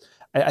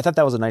I thought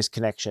that was a nice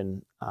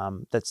connection.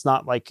 That's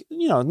not like,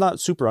 you know, not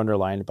super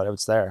underlined, but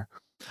it's there.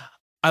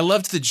 I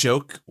loved the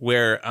joke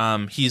where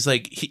he's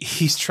like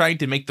he's trying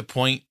to make the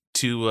point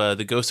to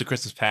the Ghost of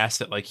Christmas Past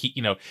that like he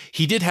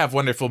did have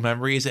wonderful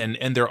memories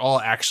and they're all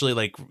actually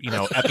like, you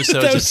know,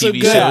 episodes of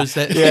TV shows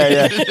that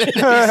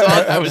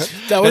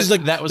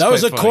that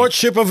was the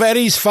courtship of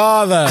Eddie's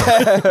father.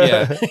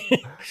 Yeah.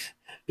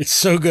 It's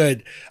so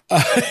good.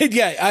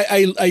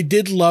 I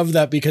did love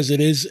that because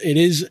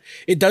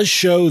it does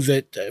show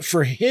that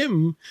for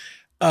him,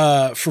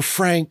 for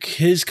Frank,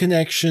 his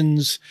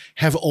connections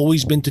have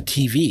always been to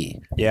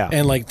TV. Yeah.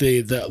 And like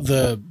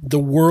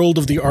the world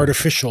of the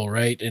artificial,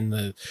 right? And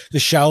the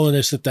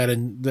shallowness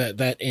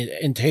that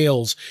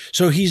entails.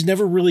 So he's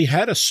never really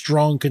had a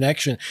strong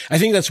connection. I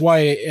think that's why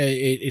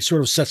it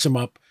sort of sets him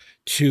up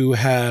to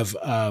have,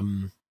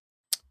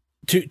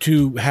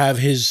 to have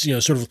his, you know,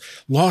 sort of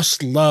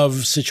lost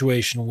love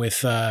situation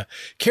with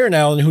Karen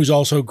Allen, who's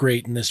also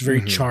great in this,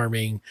 very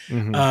charming.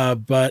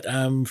 But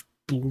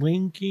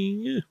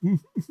blinking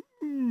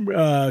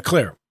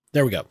Claire.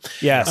 There we go.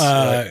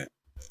 Yes.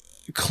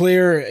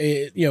 Claire,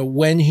 you know,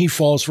 when he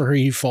falls for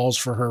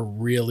her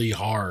really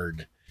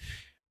hard.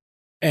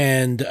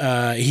 And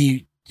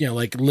he, you know,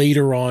 like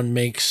later on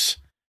makes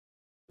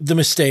the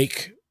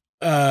mistake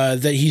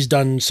that he's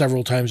done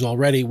several times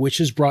already, which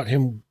has brought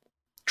him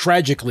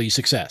tragically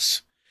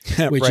success,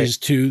 which is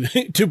to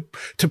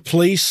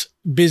place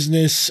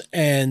business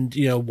and,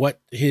 you know,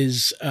 what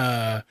his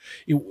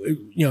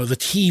you know, the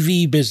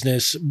TV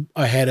business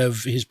ahead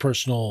of his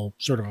personal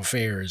sort of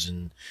affairs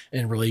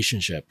and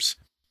relationships.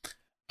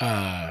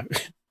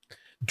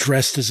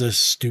 Dressed as a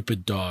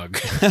stupid dog.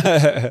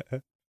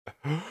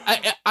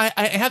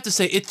 I have to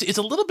say it's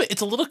a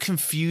little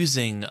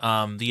confusing,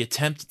 the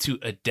attempt to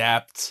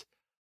adapt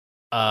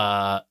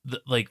the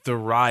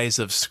rise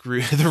of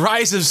Scrooge. The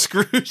rise of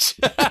Scrooge.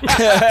 That's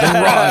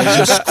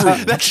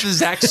the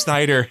Zack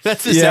Snyder.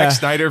 That's the Zack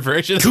Snyder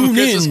version. Tune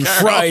in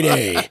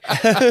Friday.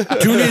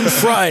 Tune in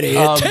Friday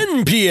at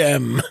 10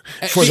 p.m.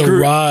 for the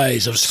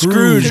rise of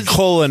Scrooge.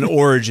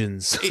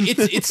 Origins.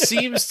 It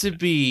seems to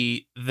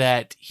be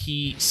that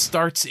he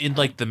starts in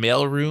like the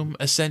mailroom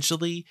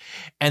essentially,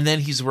 and then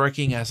he's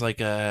working as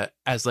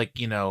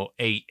you know,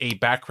 a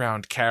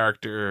background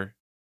character,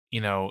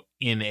 you know,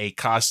 in a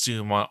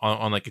costume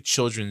on like a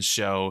children's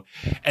show,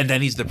 and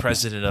then he's the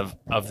president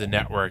of the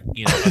network,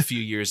 you know, a few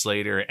years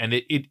later, and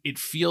it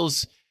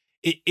feels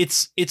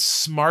it's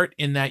smart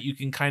in that you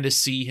can kind of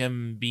see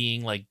him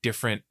being like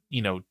different,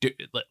 you know,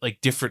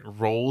 like different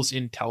roles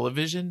in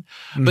television,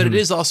 but it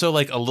is also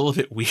like a little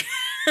bit weird.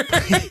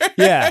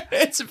 Yeah,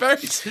 it's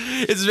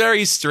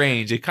very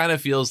strange. It kind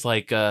of feels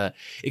like a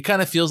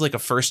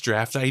first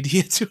draft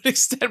idea to an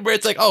extent, where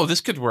it's like, oh,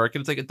 this could work,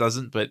 and it's like it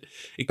doesn't, but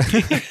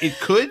it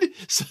could.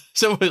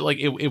 So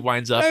it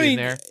winds up in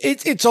there.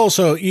 It's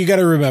also, you got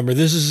to remember,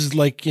 this is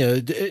like,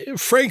 you know,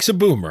 Frank's a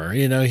boomer.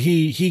 You know,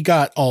 he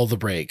got all the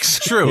breaks.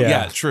 True.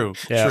 Yeah. True.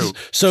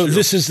 So true.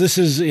 This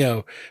is you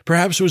know,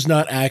 perhaps was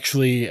not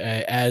actually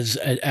as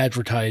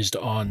advertised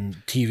on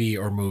TV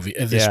or movie.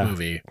 This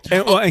movie.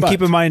 And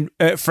keep in mind,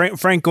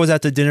 Frank goes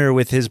out to dinner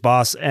with his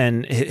boss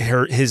and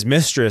his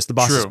mistress, the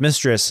boss's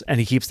mistress, and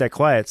he keeps that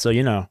quiet. So,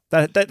 you know,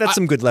 that's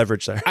some good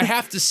leverage there. I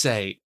have to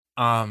say,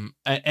 and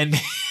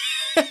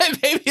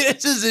maybe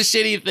this is a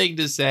shitty thing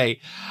to say,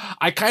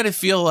 I kind of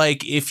feel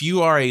like if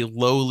you are a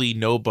lowly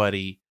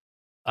nobody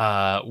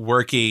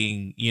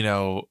working, you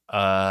know,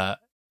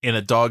 in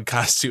a dog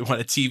costume on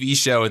a TV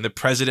show, and the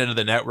president of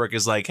the network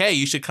is like, hey,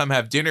 you should come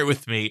have dinner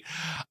with me,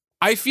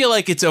 I feel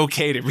like it's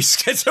okay to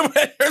reschedule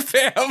with her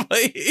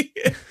family.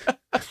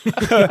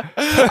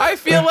 I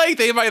feel like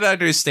they might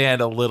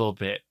understand a little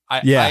bit.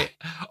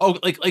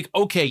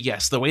 Okay,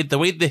 yes, the way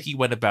that he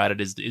went about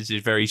it is a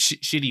very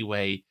shitty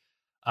way.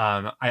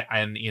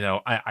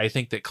 I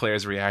think that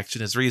Claire's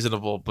reaction is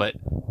reasonable, but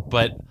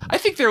I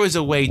think there was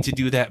a way to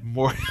do that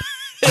more.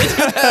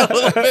 A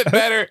little bit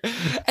better,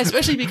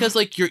 especially because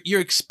like you're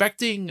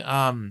expecting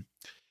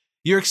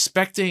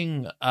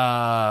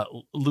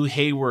Lou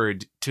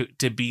Hayward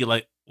to be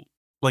like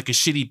a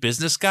shitty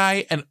business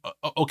guy, and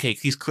okay,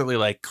 he's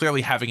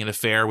clearly having an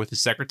affair with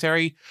his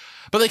secretary,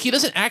 but like he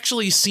doesn't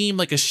actually seem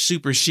like a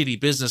super shitty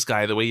business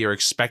guy the way you're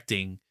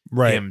expecting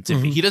him to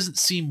be. He doesn't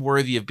seem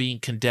worthy of being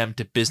condemned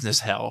to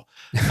business hell,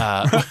 which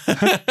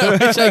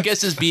I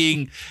guess is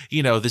being,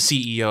 the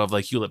CEO of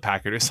like Hewlett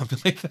Packard or something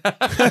like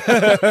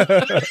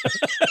that.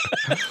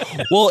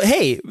 Well,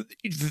 hey,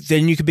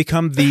 then you could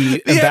become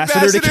the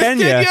ambassador to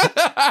Kenya.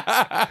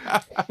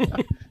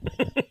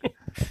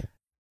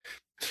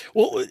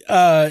 Well,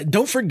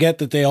 don't forget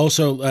that they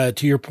also,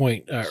 to your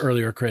point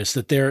earlier, Chris,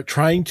 that they're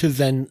trying to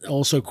then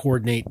also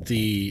coordinate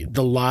the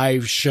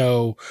live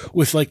show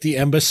with like the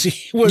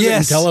embassy in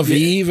Tel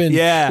Aviv and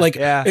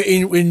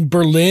in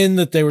Berlin,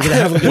 that they were going to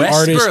have like an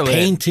artist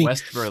painting.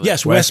 West Berlin.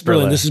 Yes, West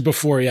Berlin. This is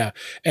before, and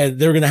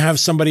they're going to have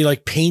somebody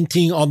like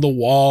painting on the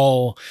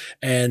wall,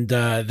 and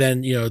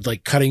then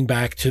like cutting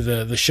back to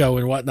the show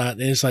and whatnot.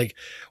 And it's like,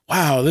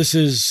 wow, this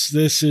is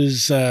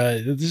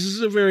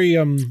a very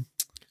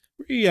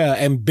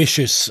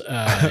ambitious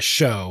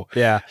show.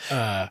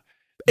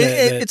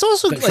 It's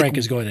also that Frank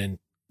is going in.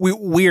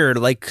 Weird,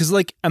 like, because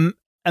like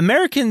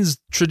Americans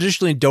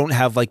traditionally don't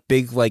have like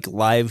big like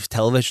live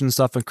television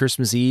stuff on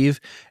Christmas Eve.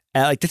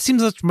 Like that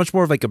seems much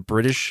more of like a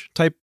British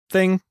type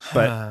thing.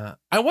 But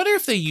I wonder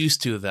if they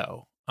used to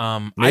though.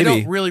 Maybe. I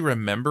don't really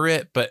remember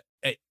it, but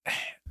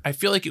I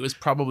feel like it was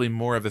probably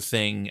more of a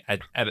thing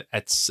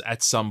at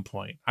some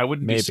point. I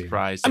wouldn't be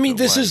surprised. I mean,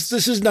 this is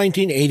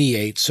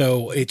 1988,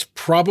 so it's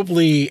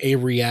probably a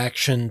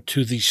reaction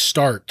to the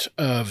start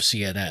of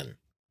CNN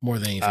more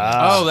than anything else.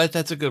 Oh,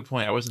 that's a good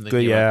point. I wasn't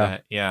thinking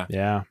about that.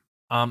 Yeah.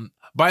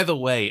 By the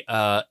way,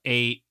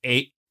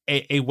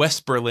 a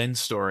West Berlin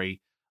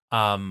story.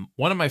 One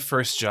of my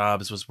first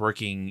jobs was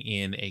working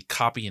in a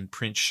copy and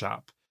print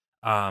shop.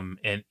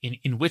 And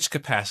in which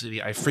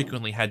capacity I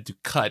frequently had to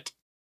cut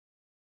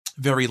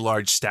very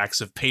large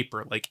stacks of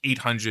paper, like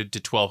 800 to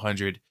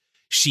 1200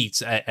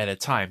 sheets at a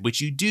time,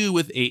 which you do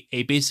with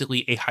a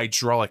basically a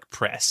hydraulic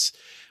press,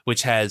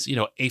 which has,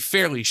 a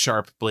fairly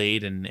sharp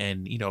blade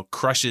and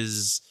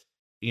crushes,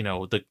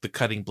 the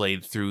cutting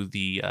blade through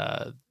the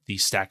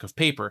stack of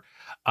paper.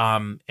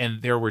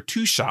 And there were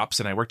two shops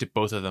and I worked at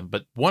both of them,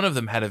 but one of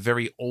them had a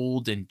very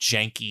old and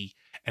janky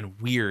and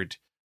weird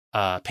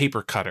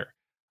paper cutter.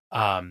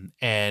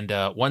 And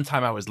one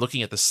time I was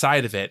looking at the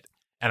side of it,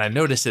 and I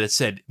noticed that it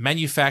said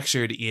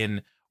manufactured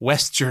in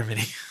West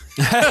Germany,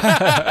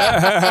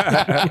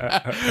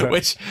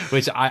 which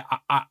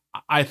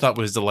I thought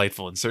was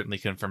delightful and certainly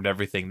confirmed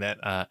everything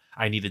that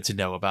I needed to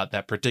know about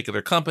that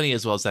particular company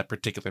as well as that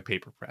particular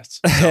paper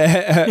press.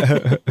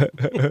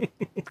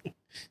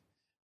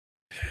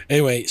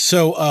 Anyway,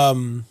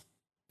 so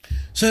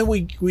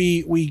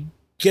we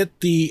get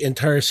the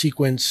entire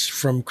sequence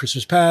from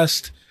Christmas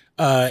Past.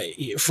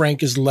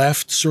 Frank is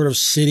left sort of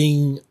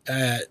sitting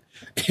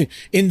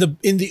in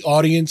the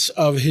audience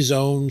of his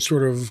own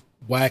sort of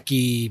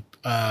wacky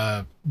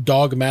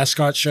dog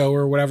mascot show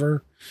or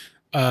whatever.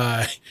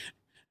 I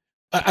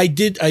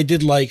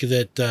did like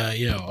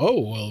that. Oh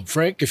well,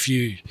 Frank, if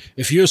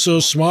you're so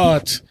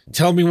smart,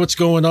 tell me what's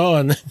going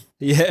on.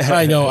 Yeah,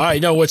 I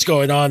know what's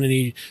going on. And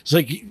he's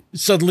like,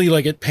 suddenly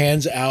like it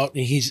pans out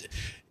and he's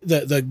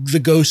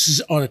the ghost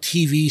is on a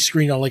TV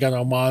screen on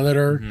a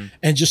monitor,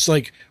 and just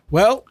like,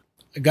 well,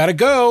 I gotta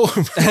go.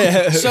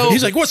 So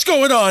he's like, what's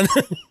going on?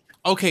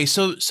 Okay,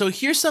 so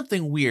here's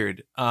something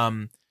weird.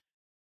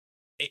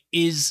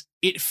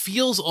 It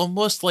feels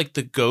almost like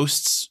the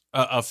ghosts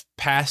of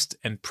past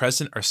and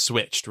present are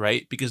switched,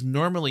 right? Because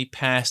normally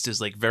past is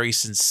like very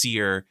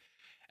sincere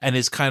and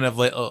is kind of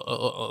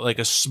like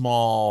a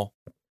small,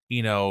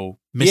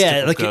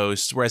 mystical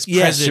ghost, whereas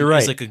present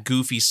is like a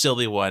goofy,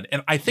 silly one.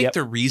 And I think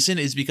the reason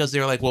is because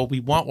they're like, well, we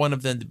want one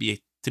of them to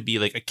be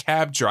like a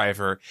cab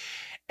driver,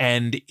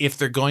 and if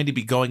they're going to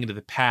be going into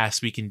the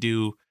past, we can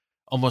do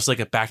almost like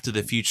a Back to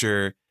the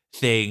Future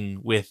thing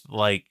with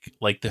like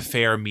the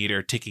fare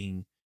meter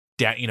ticking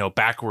down,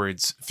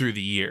 backwards through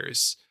the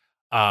years.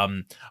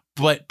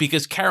 But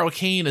because Carol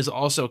Kane is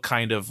also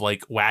kind of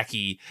like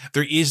wacky,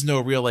 there is no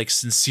real like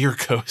sincere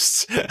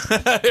ghosts.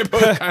 They're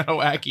both kind of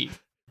wacky.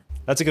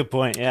 That's a good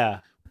point. Yeah.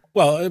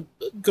 Well,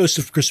 Ghost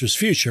of Christmas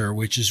Future,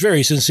 which is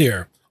very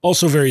sincere,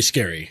 also very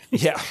scary.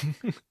 Yeah.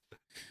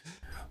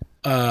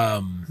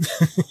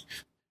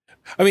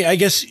 I mean, I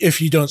guess if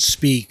you don't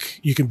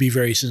speak, you can be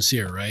very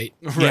sincere, right?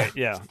 Right.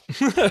 Yeah.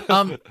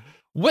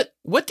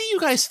 What do you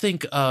guys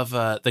think of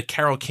the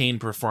Carol Kane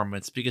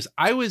performance? Because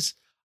I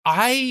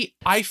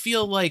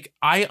feel like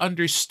I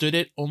understood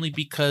it only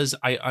because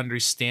I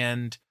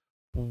understand,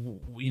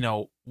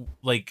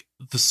 like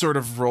the sort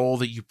of role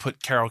that you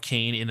put Carol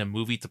Kane in a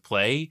movie to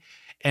play.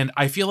 And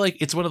I feel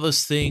like it's one of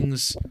those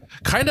things,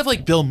 kind of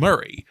like Bill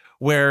Murray,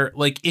 where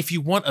like if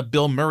you want a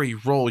Bill Murray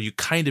role, you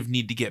kind of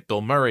need to get Bill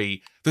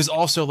Murray. There's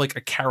also like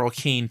a Carol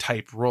Kane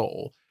type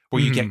role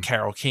where you get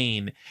Carol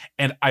Kane.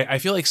 And I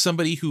feel like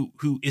somebody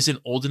who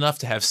isn't old enough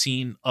to have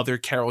seen other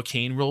Carol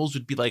Kane roles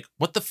would be like,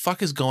 what the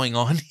fuck is going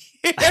on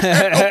here?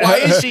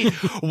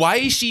 Why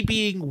is she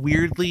being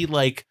weirdly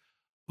like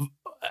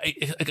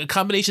a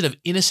combination of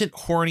innocent,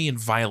 horny, and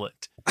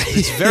violent?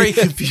 It's very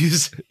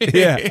confusing.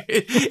 Yeah.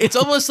 It's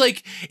almost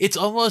like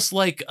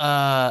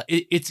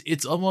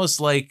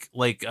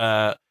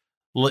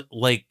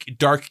like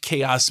dark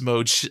chaos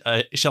mode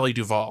Shelley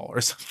Duvall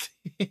or something.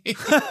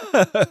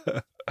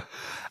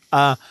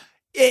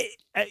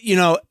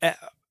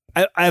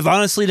 I've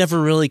honestly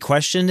never really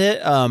questioned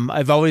it.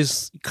 I've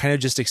always kind of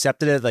just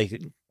accepted it,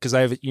 like, because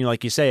I've,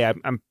 like you say,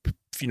 I'm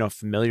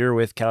familiar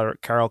with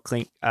Carol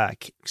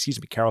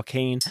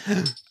Kane,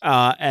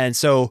 and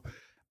so,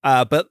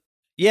 but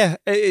yeah,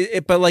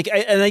 but like,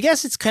 I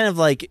guess it's kind of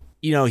like,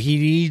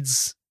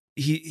 he's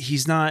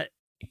not,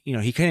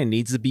 he kind of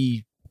needs to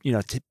be,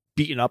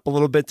 beaten up a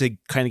little bit to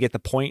kind of get the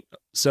point.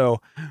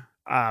 So,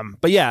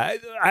 but yeah,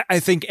 I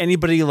think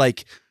anybody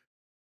like,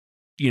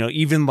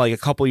 even like a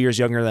couple years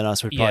younger than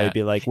us would probably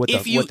be like, what the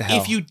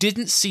hell? If you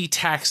didn't see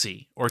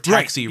Taxi or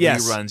Taxi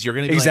reruns, you're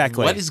going to be like,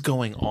 what is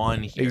going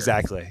on here?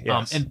 Exactly.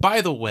 Yes. And by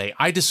the way,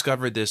 I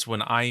discovered this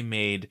when I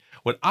made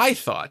what I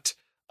thought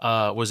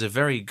was a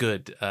very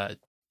good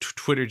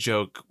Twitter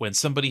joke when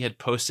somebody had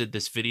posted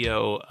this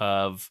video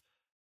of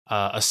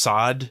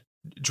Assad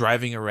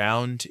driving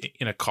around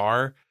in a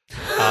car.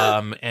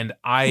 And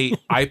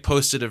I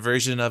posted a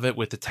version of it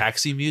with the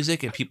Taxi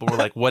music, and people were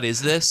like, what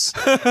is this?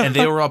 And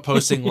they were all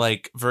posting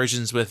like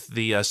versions with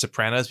the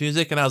Sopranos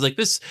music, and I was like,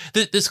 this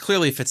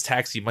clearly fits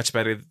Taxi much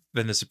better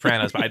than the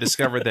Sopranos. But I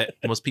discovered that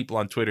most people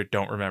on Twitter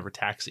don't remember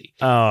Taxi.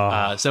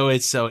 So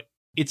it's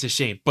a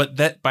shame. But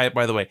that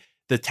by the way,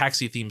 the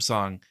Taxi theme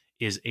song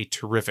is a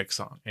terrific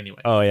song. Anyway.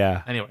 Oh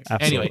yeah.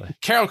 Anyway,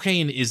 Carol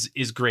Kane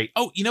is great.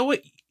 Oh, you know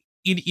what?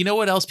 You know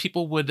what else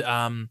people would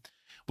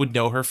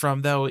know her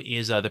from, though,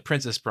 is The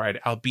Princess Bride,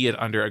 albeit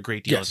under a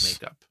great deal of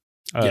makeup.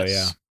 Oh,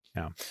 yes.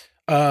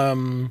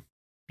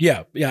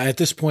 Yeah. At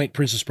this point,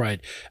 Princess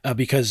Bride,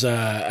 because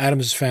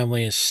Addams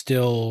Family is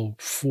still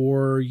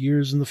 4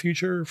 years in the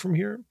future from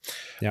here.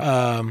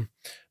 Yeah.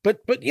 But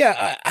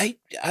yeah,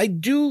 I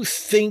do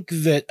think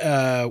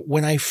that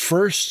when I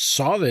first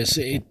saw this,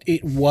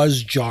 it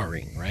was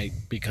jarring, right?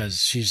 Because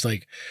she's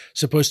like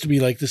supposed to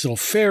be like this little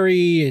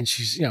fairy, and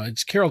she's,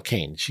 it's Carol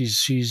Kane.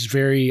 She's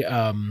very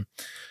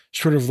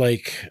sort of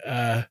like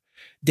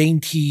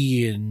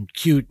dainty and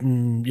cute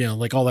and,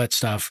 like all that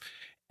stuff.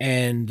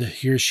 And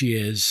here she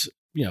is,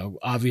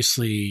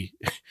 obviously,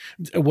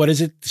 what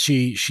is it?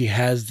 She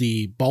has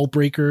the ball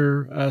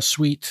breaker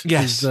suite.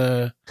 Yes. Is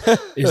the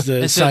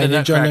signage the on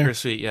Nutcracker there?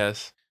 suite.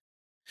 Yes.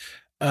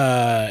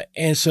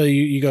 And so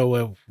you go,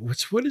 well,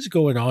 what is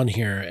going on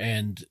here?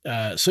 And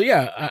so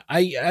yeah,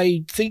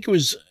 I think it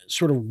was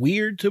sort of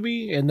weird to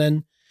me, and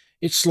then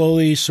it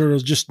slowly sort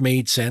of just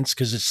made sense,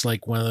 because it's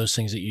like one of those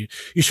things that you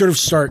sort of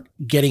start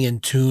getting in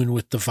tune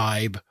with the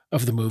vibe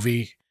of the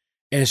movie,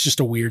 and it's just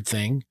a weird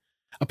thing.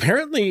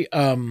 Apparently,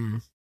 they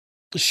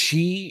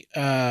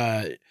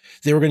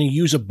were going to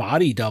use a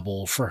body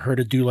double for her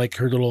to do like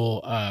her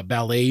little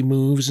ballet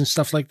moves and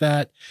stuff like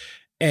that.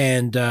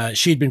 And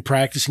she'd been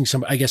practicing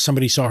I guess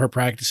somebody saw her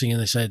practicing,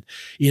 and they said,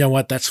 you know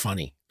what, that's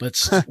funny.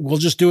 We'll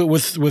just do it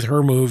with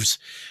her moves.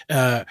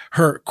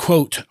 Her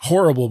quote,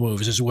 horrible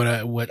moves is what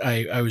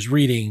I was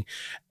reading.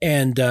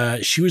 And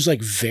she was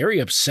like very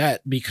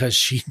upset because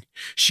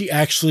she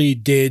actually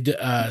did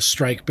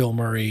strike Bill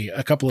Murray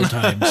a couple of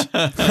times.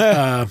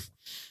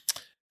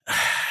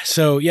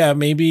 So yeah,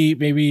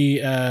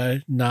 maybe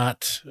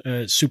not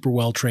super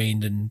well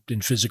trained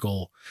in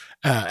physical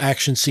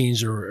action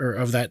scenes or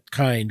of that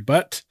kind,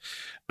 but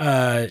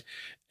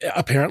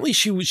apparently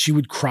she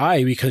would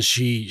cry because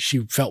she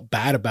felt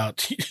bad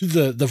about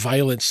the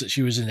violence that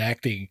she was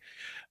enacting.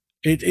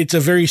 It's a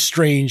very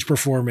strange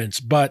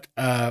performance, but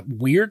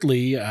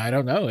weirdly, I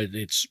don't know,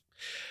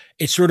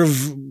 it sort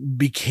of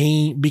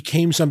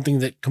became something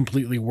that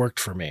completely worked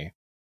for me.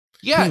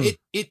 Yeah,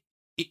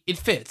 it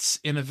fits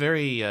in a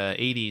very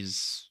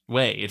 80s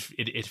way.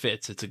 It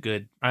fits. It's a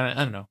good, I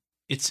don't know.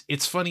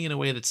 It's funny in a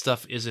way that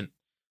stuff isn't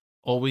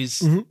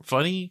always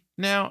funny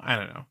now. I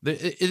don't know.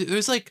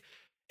 There's like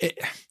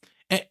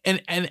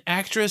an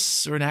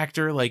actress or an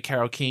actor like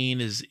Carol Kane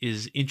is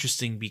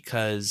interesting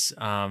because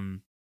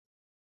and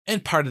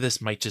part of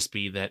this might just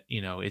be that,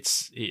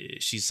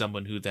 she's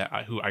someone who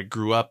I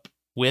grew up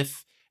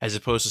with, as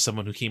opposed to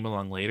someone who came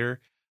along later.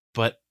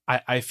 But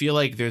I feel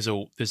like there's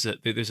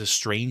a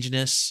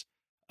strangeness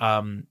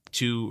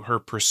to her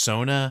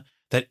persona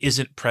that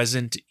isn't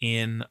present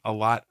in a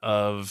lot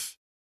of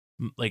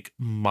like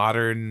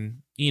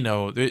modern,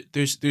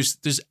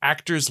 there's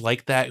actors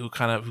like that who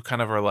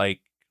kind of are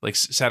like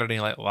Saturday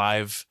Night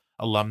Live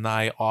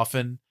alumni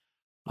often.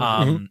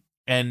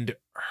 And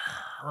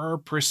her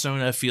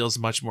persona feels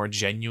much more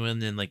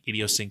genuine and like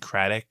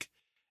idiosyncratic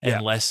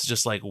and less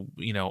just like,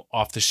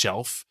 off the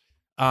shelf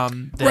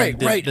than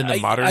the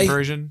modern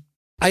version.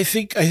 I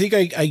think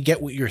I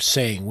get what you're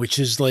saying, which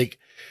is like,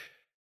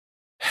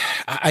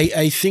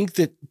 I think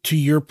that, to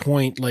your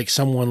point, like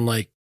someone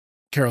like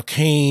Carol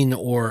Kane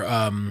or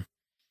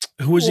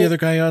who was the other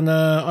guy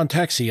on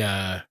Taxi?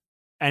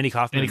 Andy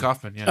Kaufman.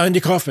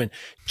 Andy Kaufman.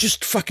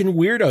 Just fucking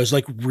weirdos,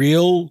 like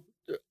real,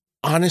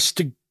 honest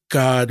to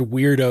God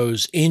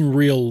weirdos in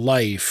real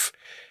life.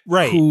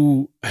 Right.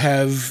 Who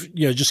have,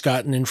 just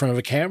gotten in front of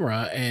a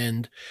camera,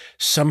 and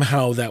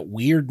somehow that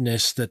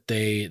weirdness that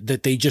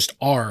they just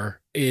are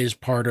is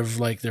part of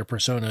like their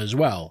persona as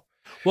well.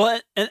 Well,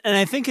 and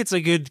I think it's a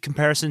good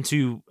comparison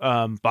to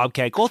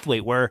Bobcat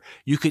Goldthwait, where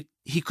he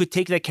could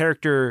take that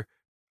character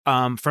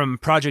from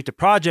project to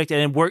project,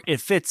 and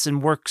it fits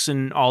and works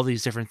in all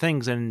these different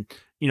things, and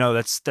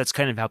that's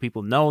kind of how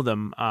people know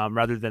them,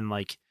 rather than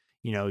like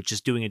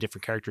just doing a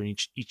different character in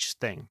each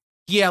thing.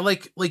 Yeah,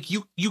 like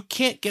you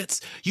can't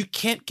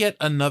get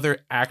another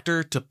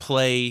actor to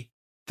play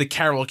the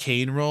Carol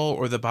Kane role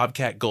or the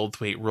Bobcat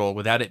Goldthwait role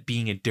without it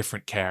being a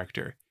different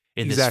character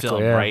in this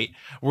film, right?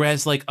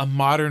 Whereas like a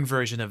modern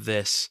version of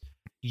this,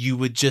 you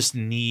would just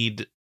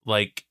need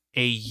like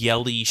a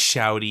yelly,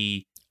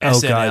 shouty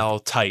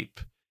SNL type.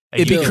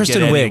 It'd be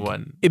Kristen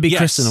Wiig. It'd be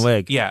Kristen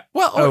Wiig. Yeah.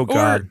 Well,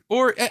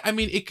 or I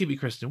mean, it could be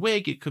Kristen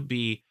Wiig. It could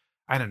be,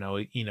 I don't know.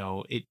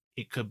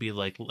 It could be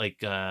like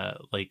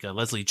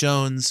Leslie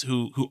Jones,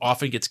 who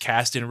often gets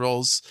cast in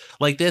roles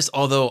like this.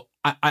 Although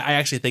I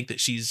actually think that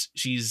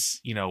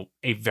she's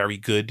a very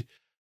good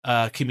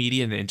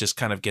comedian and just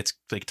kind of gets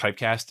like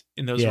typecast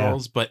in those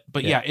roles. But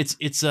yeah,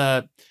 it's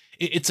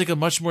like a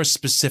much more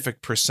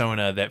specific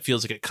persona that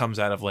feels like it comes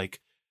out of like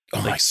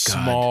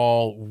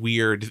small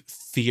weird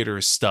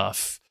theater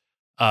stuff.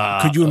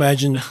 Could you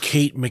imagine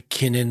Kate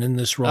McKinnon in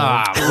this role?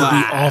 It would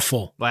be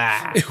awful.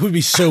 It would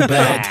be so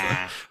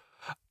bad.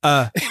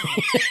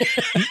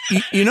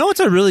 It's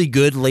a really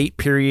good late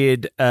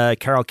period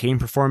Carol Kane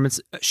performance.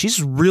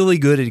 She's really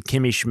good at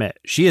Kimmy Schmidt.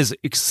 She is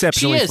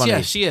exceptionally funny.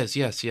 Yeah, she is.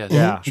 Yes. Yeah,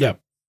 sure. Yeah.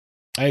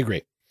 I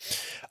agree.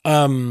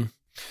 So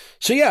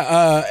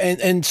yeah,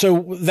 and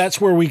so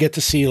that's where we get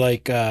to see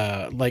like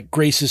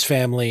Grace's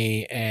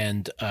family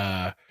and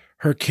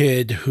her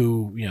kid,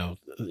 who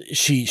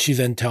she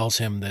then tells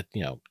him that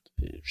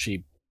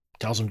she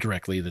tells him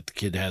directly that the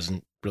kid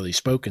hasn't really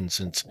spoken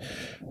since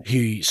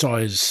he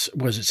saw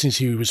since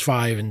he was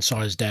 5 and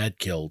saw his dad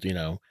killed,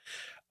 and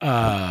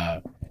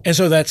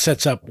so that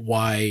sets up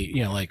why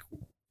like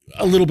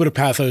a little bit of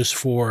pathos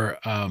for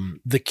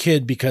the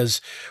kid,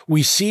 because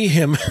we see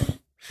him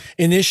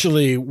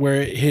initially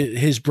where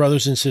his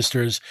brothers and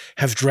sisters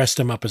have dressed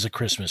him up as a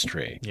Christmas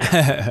tree.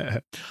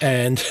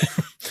 And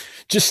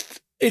just,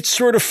 it's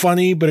sort of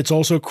funny, but it's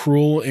also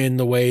cruel in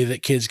the way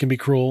that kids can be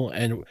cruel.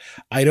 And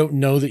I don't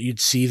know that you'd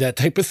see that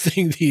type of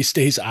thing these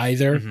days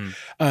either.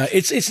 Mm-hmm.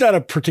 It's not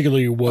a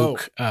particularly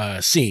woke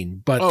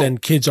scene, but then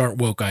kids aren't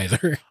woke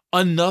either.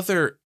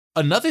 Another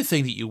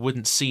thing that you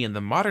wouldn't see in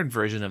the modern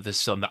version of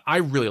this film that I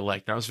really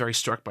liked, and I was very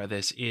struck by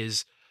this,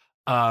 is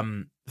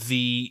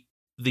the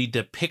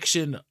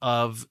depiction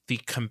of the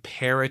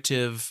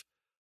comparative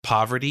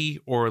poverty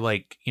or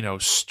like,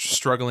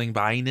 struggling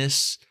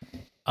byness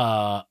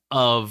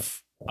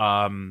of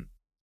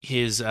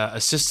his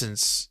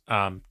assistant's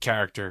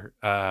character.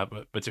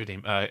 What's her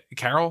name?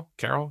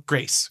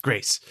 Grace.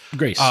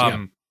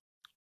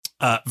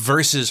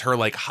 Versus her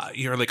like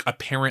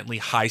apparently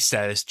high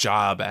status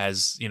job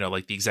as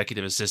like the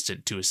executive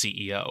assistant to a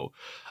CEO.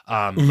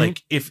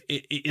 Like if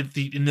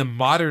in the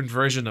modern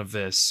version of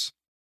this,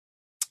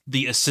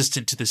 the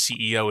assistant to the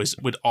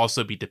CEO would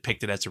also be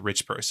depicted as a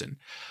rich person,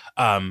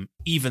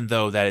 even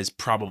though that is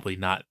probably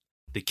not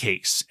the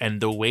case. And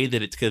the way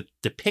that it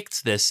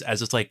depicts this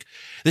as it's like,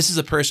 this is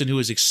a person who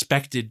is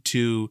expected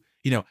to,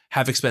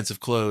 have expensive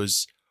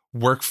clothes,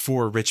 work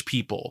for rich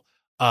people,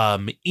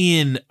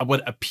 in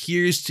what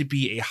appears to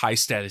be a high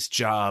status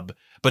job,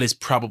 but is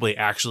probably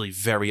actually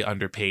very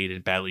underpaid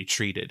and badly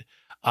treated,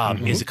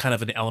 is a kind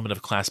of an element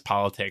of class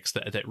politics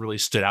that really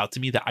stood out to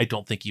me that I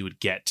don't think you would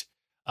get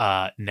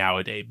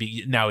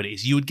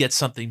nowadays. You would get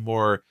something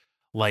more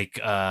like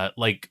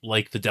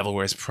the Devil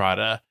Wears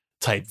Prada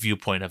type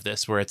viewpoint of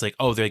this, where it's like,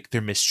 oh,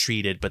 they're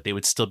mistreated, but they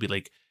would still be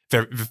like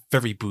very,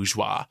 very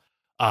bourgeois,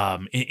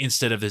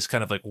 instead of this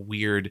kind of like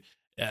weird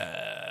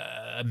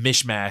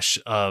mishmash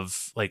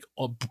of like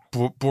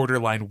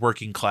borderline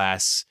working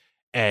class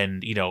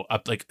and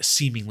like a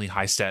seemingly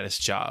high status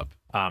job.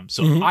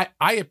 So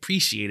I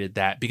appreciated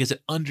that because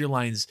it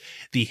underlines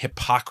the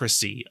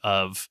hypocrisy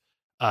of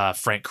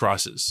Frank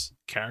Cross's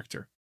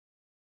character.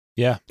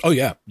 Yeah. Oh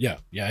yeah. Yeah.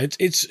 Yeah.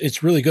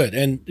 It's really good.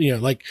 And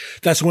like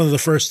that's one of the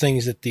first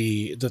things that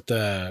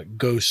the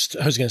ghost,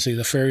 I was going to say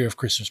the fairy of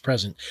Christmas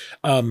Present,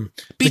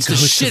 beats the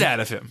shit out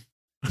of him.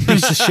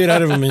 Beats the shit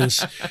out of him, and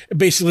is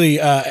basically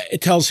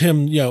it tells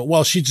him,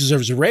 well, she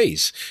deserves a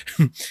raise.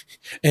 And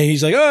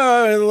he's like,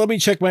 oh, let me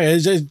check my,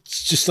 it's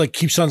just like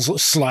keeps on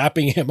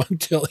slapping him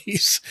until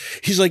he's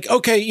like,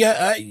 okay,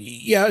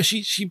 yeah,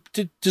 she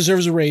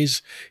deserves a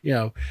raise,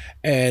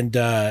 and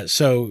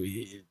so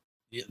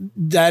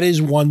that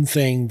is one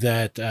thing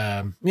that,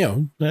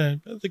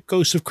 the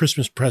Ghost of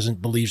Christmas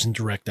Present believes in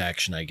direct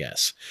action, I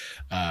guess.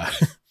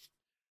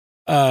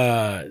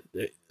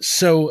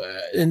 So,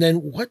 and then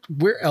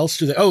where else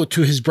do they,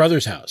 to his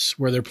brother's house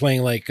where they're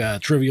playing like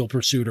Trivial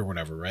Pursuit or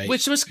whatever, right?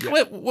 Which was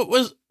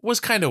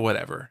kind of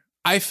whatever.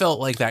 I felt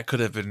like that could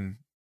have been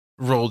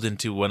rolled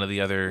into one of the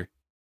other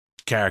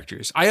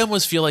characters. I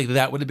almost feel like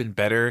that would have been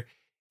better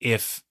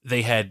if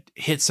they had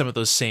hit some of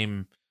those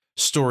same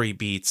story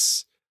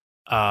beats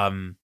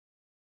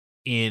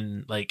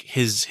in like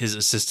his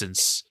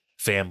assistant's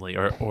family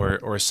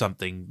or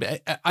something.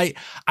 I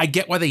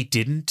get why they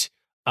didn't,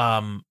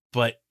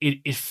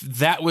 if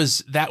that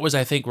was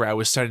I think where I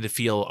was starting to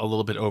feel a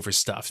little bit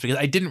overstuffed, because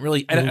I didn't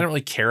really I don't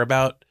really care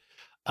about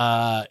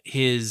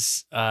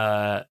his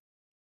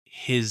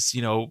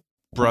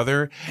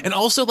brother, and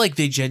also like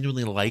they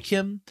genuinely like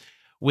him,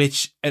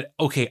 which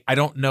okay, I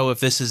don't know if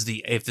this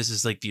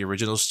is like the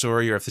original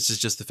story, or if this is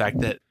just the fact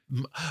that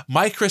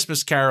My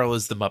Christmas Carol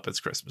is the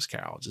Muppets Christmas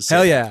Carol.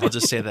 Hell yeah. I'll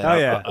just say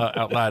that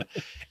out loud.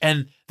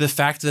 And the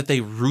fact that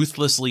they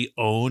ruthlessly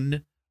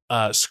own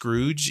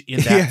Scrooge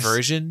in that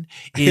version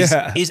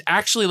is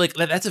actually like,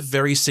 that's a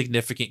very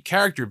significant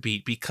character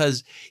beat,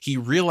 because he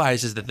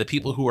realizes that the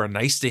people who are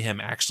nice to him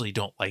actually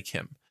don't like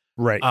him.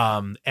 Right.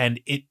 And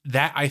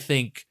that I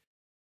think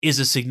is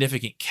a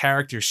significant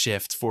character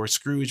shift for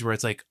Scrooge, where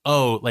it's like,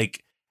 oh,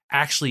 like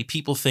actually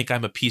people think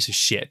I'm a piece of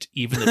shit,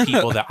 even the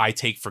people that I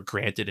take for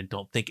granted and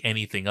don't think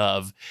anything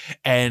of.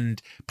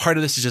 And part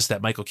of this is just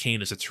that Michael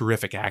Caine is a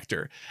terrific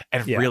actor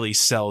and really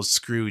sells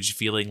Scrooge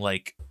feeling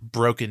like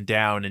broken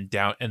down and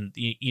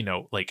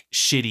like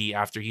shitty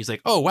after he's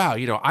like, oh wow,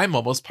 I'm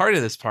almost part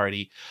of this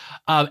party.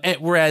 And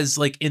whereas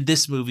like in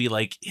this movie,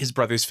 like his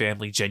brother's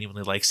family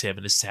genuinely likes him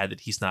and is sad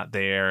that he's not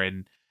there.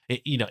 And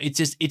it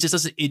just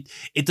doesn't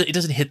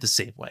hit the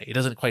same way. It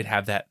doesn't quite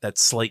have that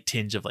slight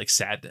tinge of like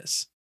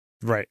sadness.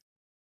 Right.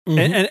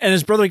 Mm-hmm. And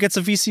his brother gets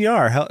a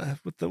VCR.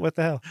 What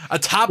the hell? A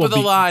top of the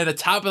line VCR.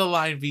 Top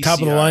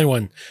of the line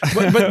one.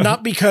 But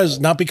not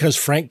because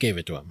Frank gave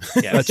it to him.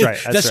 Yeah, that's right.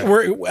 That's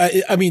where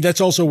I mean,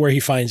 that's also where he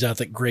finds out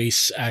that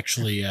Grace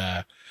actually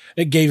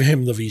it gave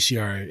him the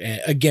VCR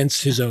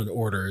against his own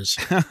orders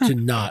to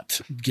not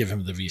give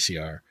him the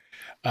VCR.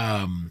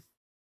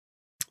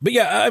 But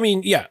yeah, I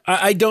mean, yeah,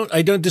 I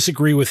don't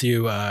disagree with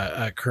you,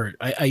 Kurt.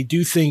 I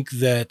do think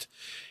that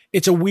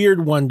it's a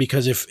weird one,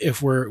 because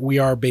if we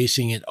are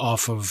basing it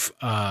off of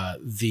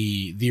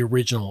the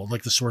original,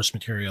 like the source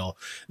material,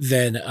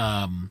 then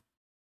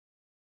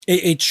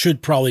it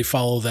should probably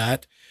follow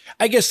that.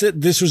 I guess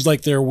that this was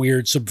like their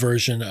weird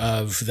subversion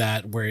of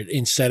that, where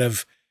instead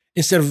of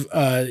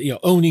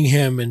owning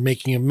him and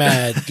making him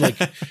mad, like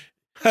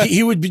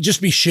he would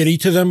just be shitty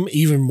to them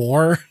even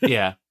more.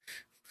 Yeah.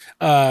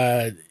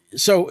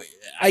 So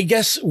I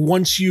guess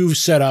once you've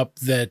set up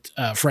that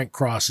Frank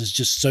Cross is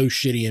just so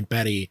shitty and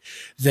petty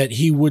that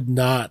he would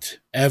not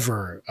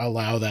ever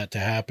allow that to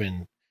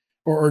happen,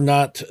 or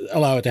not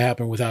allow it to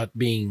happen without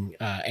being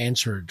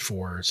answered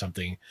for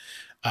something,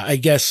 I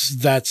guess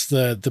that's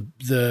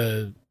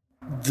the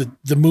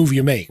move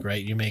you make,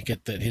 right? You make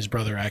it that his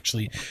brother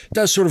actually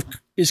does sort of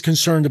is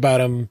concerned about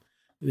him.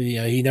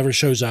 He never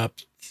shows up.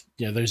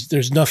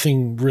 There's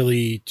nothing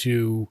really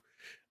to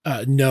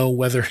know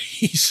whether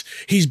he's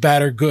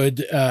bad or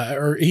good,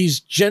 or he's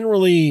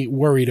generally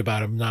worried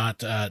about him,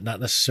 not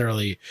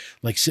necessarily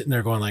like sitting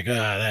there going like,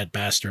 that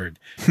bastard.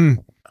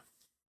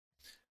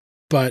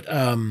 But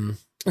and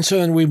so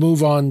then we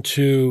move on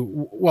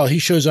to, well, he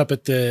shows up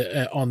at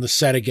on the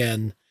set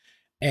again,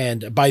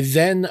 and by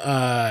then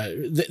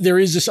there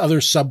is this other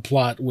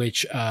subplot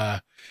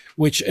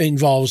which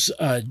involves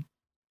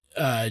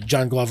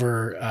John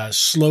Glover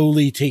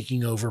slowly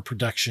taking over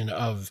production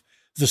of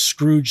the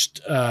Scrooge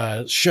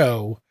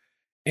show,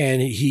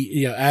 and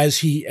he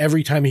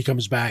every time he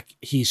comes back,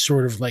 he's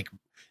sort of like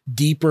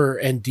deeper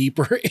and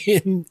deeper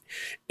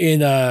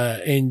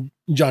in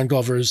John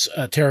Glover's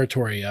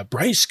territory.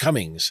 Bryce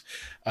Cummings,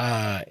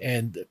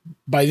 and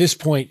by this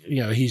point,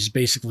 he's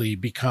basically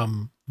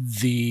become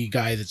the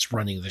guy that's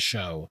running the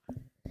show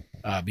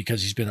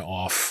because he's been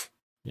off.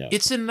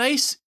 It's a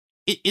nice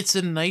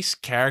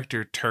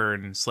character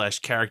turn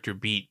 / character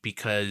beat,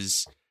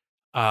 because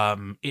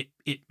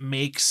it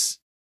makes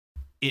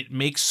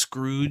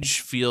Scrooge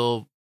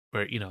feel,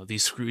 or the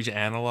Scrooge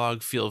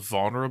analog feel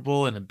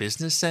vulnerable in a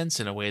business sense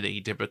in a way that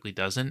he typically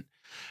doesn't,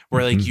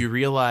 where like you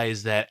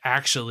realize that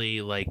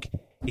actually like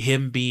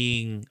him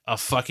being a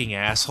fucking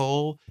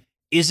asshole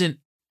isn't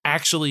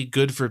actually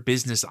good for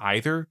business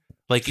either.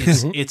 Like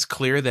it's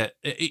clear that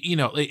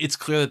it's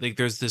clear that like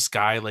there's this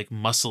guy like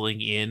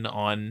muscling in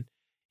on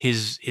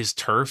his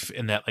turf,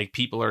 and that like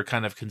people are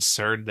kind of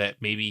concerned that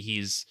maybe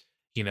he's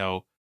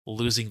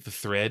losing the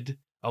thread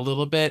a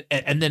little bit.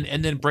 And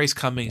then Bryce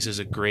Cummings is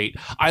a great.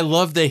 I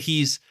love that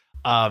he's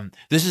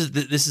this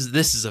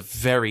is a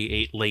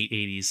very late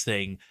 80s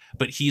thing,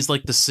 but he's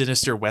like the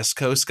sinister West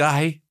Coast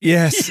guy.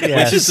 Yes.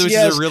 Which is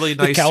a really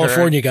nice the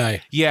California turn.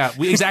 guy. Yeah,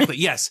 exactly.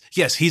 Yes,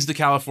 he's the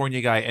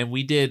California guy. And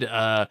we did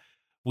a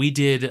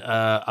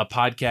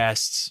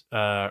podcast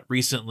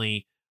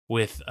recently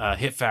with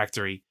Hit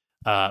Factory,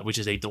 which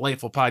is a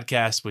delightful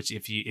podcast, which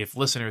if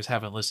listeners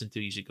haven't listened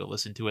to, you should go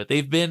listen to it.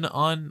 They've been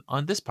on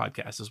this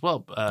podcast as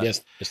well.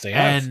 Yes, they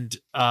have. And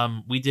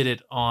we did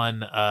it on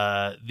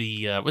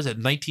the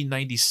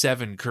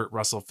 1997 Kurt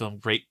Russell film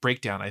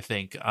Breakdown, I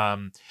think.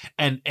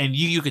 And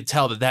you could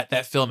tell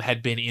that film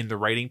had been in the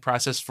writing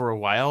process for a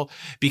while,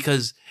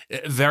 because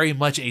very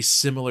much a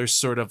similar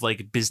sort of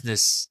like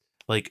business,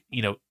 like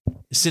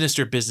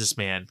sinister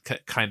businessman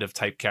kind of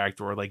type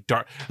character, or like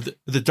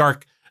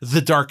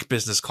the dark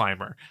business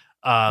climber.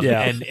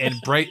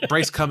 And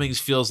Bryce Cummings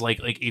feels like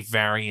a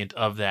variant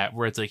of that,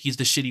 where it's like he's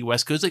the shitty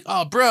West Coast, like,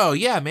 oh bro,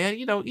 yeah man,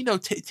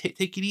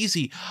 take it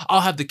easy.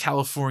 I'll have the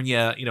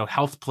California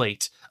health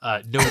plate,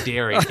 no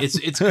dairy.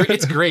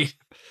 It's great.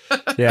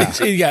 Yeah,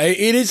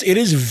 it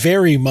is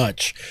very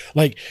much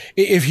like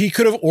if he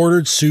could have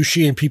ordered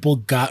sushi and people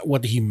got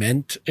what he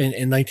meant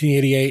in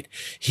 1988,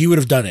 he would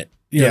have done it.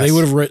 They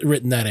would have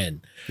written that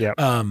in. Yeah.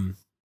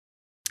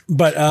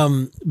 But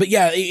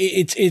yeah,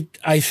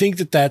 I think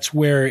that's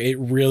where it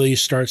really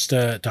starts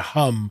to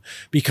hum,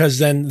 because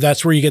then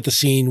that's where you get the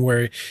scene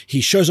where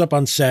he shows up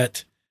on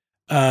set.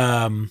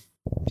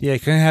 Yeah, he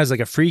kind of has like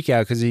a freak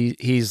out because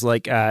he's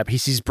like he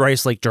sees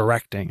Bryce like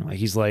directing, like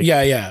he's like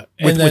yeah,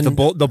 with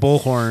the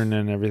bullhorn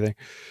and everything.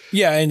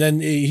 Yeah, and then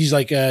he's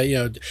like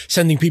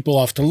sending people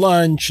off to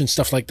lunch and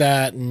stuff like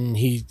that, and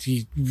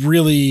he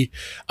really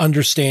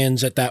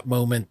understands at that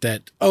moment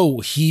that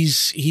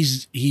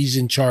he's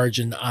in charge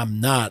and I'm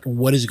not.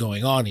 What is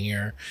going on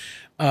here?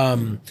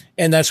 And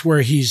that's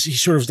where he's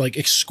sort of like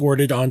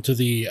escorted onto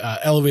the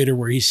elevator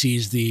where he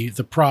sees the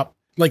prop.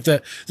 Like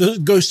the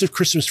Ghost of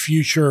Christmas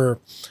Future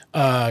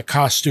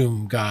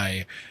costume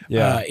guy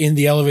in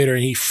the elevator,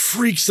 and he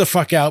freaks the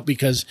fuck out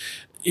because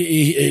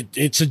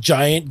it's a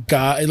giant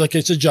guy, like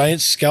it's a giant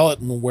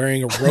skeleton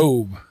wearing a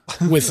robe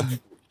with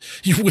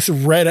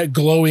red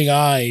glowing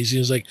eyes. He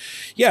was like,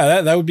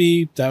 yeah, that would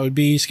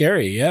be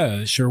scary. Yeah,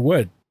 it sure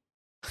would.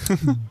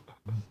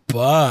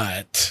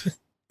 But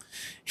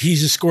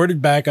he's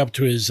escorted back up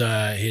to his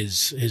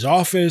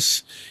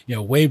office,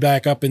 way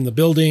back up in the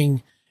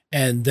building.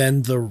 And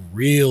then the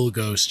real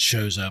ghost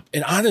shows up.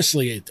 And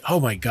honestly, oh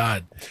my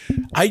God,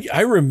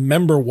 I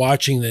remember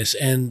watching this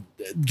and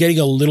getting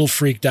a little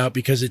freaked out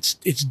because it's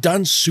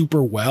done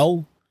super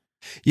well.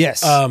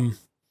 Yes.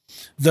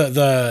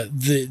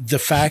 The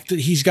fact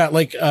that he's got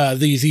like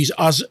these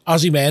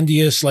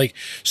Ozymandias like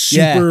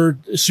super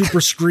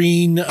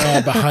screen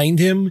behind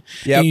him.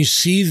 Yep. And you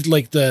see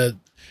like the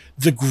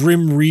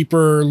Grim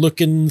Reaper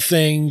looking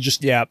thing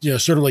just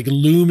sort of like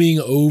looming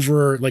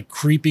over, like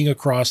creeping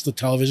across the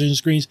television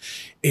screens.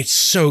 It's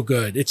so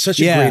good. It's such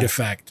a great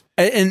effect.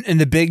 And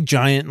the big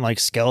giant like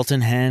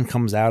skeleton hand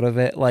comes out of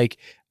it. Like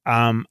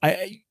I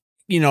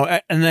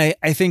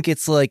think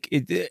it's like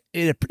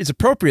it's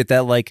appropriate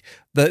that like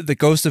the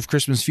Ghost of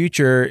Christmas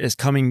Future is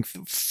coming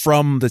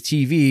from the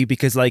TV,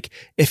 because like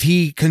if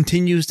he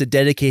continues to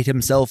dedicate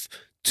himself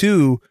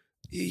to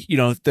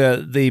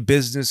the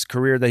business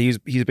career that he's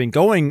been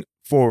going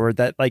forward,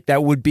 that like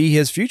that would be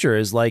his future,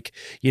 is like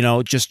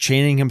just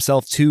chaining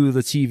himself to the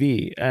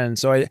TV. And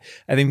so I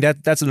think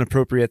that's an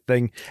appropriate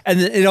thing.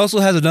 And it also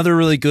has another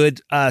really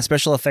good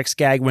special effects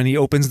gag when he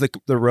opens the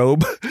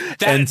robe.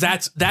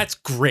 That's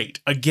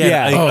great.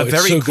 Again, a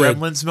very so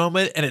Gremlins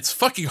moment, and it's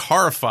fucking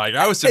horrifying.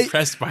 I was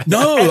impressed by that.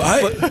 No,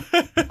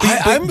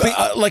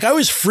 I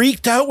was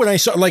freaked out when I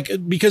saw, like,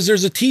 because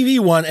there's a TV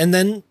one, and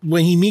then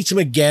when he meets him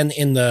again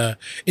in the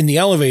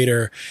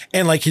elevator,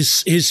 and like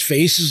his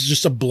face is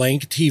just a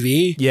blank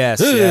TV. Yes.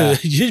 Yeah.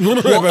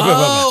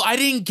 I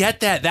didn't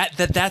get that.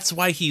 That's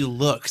why he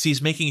looks. He's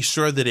making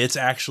sure that it's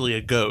actually a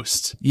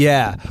ghost.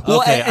 Yeah.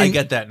 Well, okay, I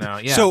get that now.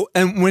 Yeah. So,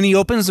 and when he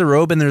opens the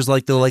robe and there's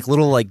like the like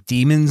little like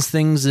demons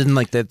things in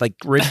like the like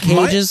rib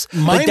cages,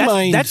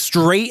 that's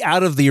straight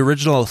out of the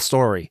original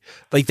story.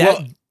 Like that.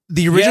 Well,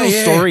 the original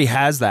story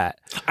has that.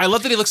 I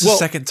love that he looks a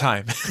second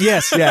time.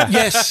 Yes, yeah.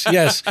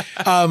 yes.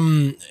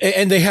 And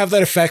they have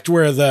that effect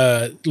where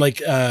the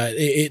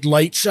it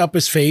lights up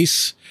his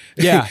face.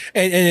 Yeah.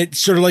 and it's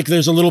sort of like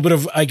there's a little bit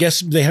of, I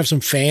guess they have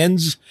some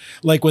fans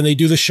like when they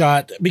do the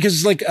shot,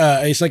 because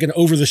it's like an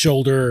over the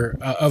shoulder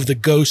of the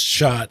ghost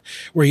shot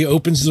where he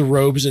opens the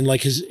robes and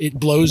like it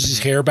blows his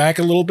hair back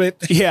a little bit.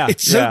 Yeah.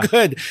 It's so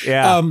good.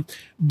 Yeah.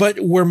 But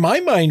where my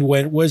mind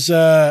went was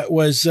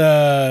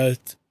the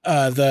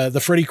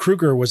Freddy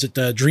Krueger, was it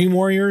the Dream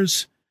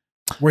Warriors,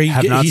 where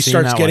he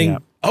starts getting.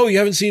 Oh, you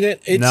haven't seen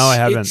it? No, I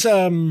haven't. It's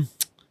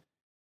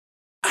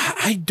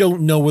I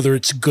don't know whether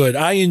it's good.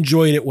 I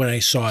enjoyed it when I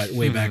saw it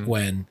way back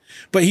when,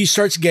 but he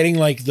starts getting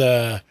like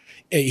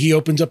he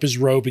opens up his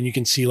robe and you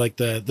can see like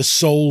the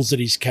souls that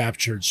he's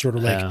captured, sort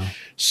of like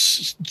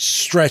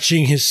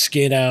stretching his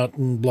skin out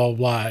and blah,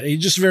 blah.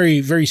 It's just very,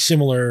 very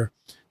similar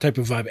type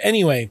of vibe.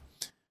 Anyway,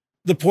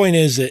 the point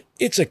is that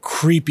it's a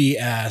creepy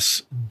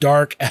ass,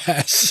 dark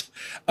ass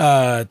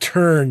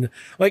turn.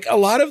 Like a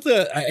lot of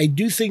I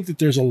do think that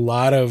there's a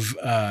lot of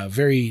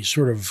very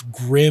sort of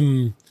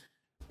grim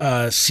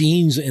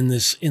scenes in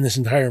this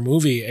entire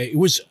movie. It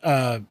was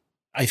I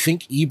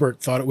think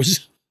Ebert thought it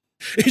was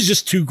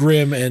just too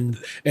grim and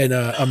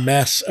a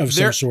mess of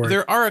some sort.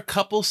 There are a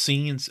couple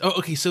scenes. Oh,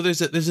 okay. So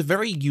there's a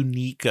very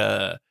unique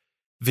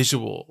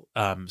visual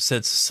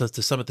sense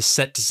to some of the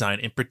set design,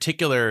 in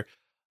particular.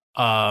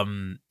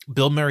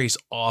 Bill Murray's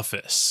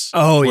office,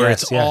 where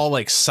it's all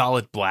like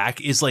solid black,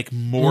 is like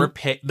more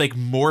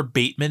more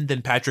Bateman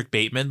than Patrick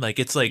Bateman. Like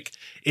it's like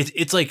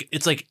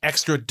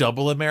extra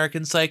double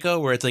American Psycho,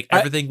 where it's like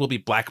everything will be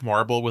black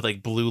marble with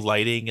like blue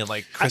lighting and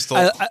like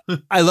crystal.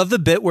 I love the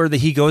bit where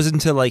he goes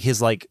into like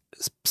his like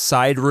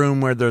side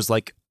room where there's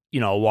like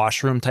a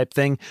washroom type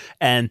thing,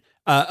 and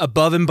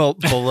above and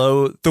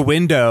below the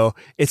window,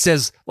 it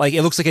says like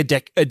it looks like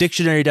a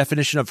dictionary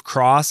definition of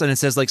cross, and it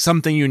says like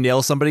something you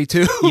nail somebody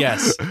to.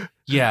 Yes,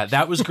 yeah,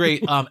 that was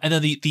great. And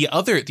then the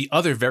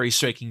other very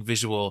striking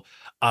visual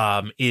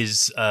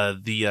is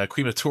the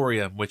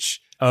crematorium,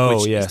 which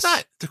yes, is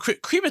not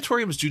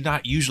crematoriums do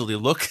not usually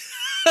look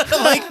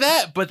like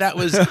that, but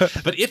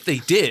if they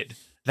did,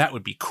 that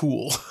would be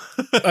cool.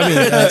 I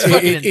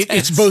mean,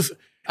 it's both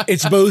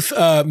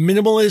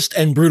minimalist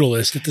and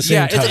brutalist at the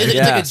same time.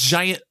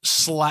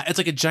 It's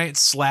like a giant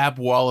slab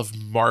wall of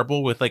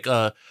marble with like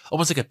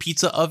almost like a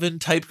pizza oven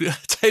type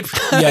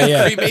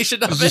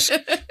cremation oven.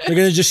 They're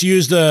gonna just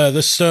use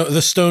the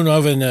stone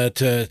oven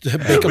to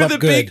bake them up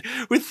good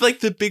with like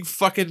the big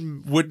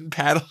fucking wooden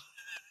paddle.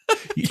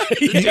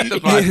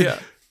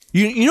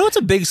 You know what's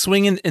a big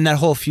swing in that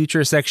whole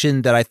future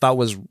section that I thought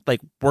was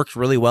like worked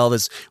really well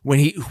is when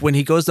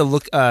he goes to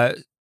look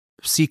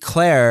see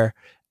Claire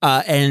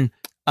and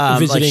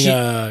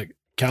visiting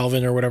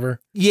Calvin or whatever.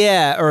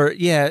 No.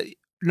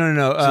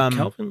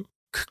 Calvin?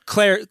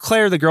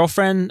 Claire, the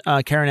girlfriend,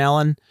 Karen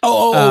Allen.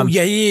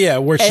 Yeah.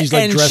 Where she's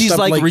like dressed she's up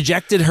like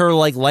rejected her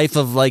like life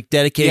of like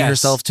dedicating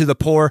herself to the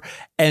poor,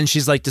 and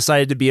she's like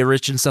decided to be a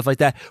rich and stuff like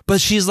that. But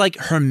she's like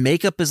her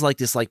makeup is like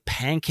this like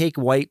pancake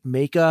white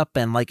makeup,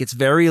 and like it's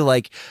very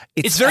like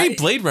it's very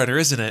Blade Runner,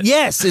 isn't it?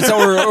 Yes, it's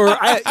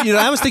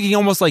I was thinking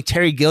almost like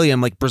Terry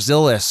Gilliam, like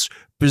Brazil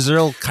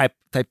type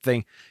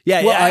thing.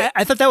 Yeah, well,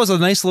 I thought that was a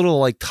nice little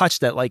like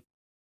touch that like,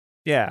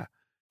 yeah.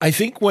 I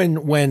think when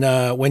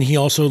he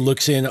also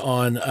looks in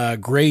on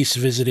Grace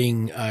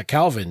visiting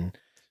Calvin,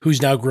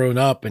 who's now grown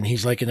up and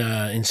he's like in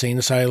a insane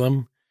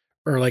asylum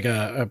or like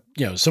a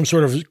some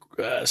sort of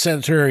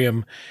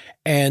sanitarium,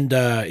 and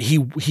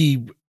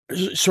he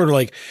sort of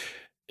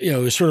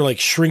like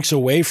shrinks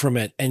away from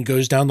it and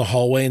goes down the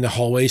hallway, and the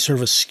hallway is sort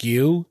of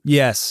askew.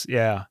 Yes,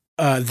 yeah.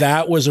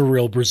 That was a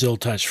real Brazil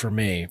touch for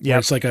me. Yeah,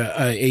 it's like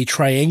a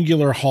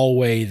triangular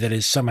hallway that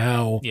is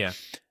somehow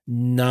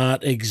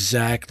not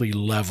exactly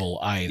level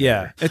either.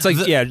 Yeah, it's like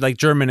like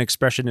German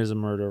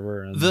expressionism or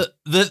whatever. And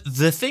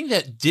the thing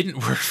that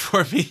didn't work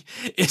for me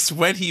is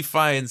when he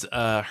finds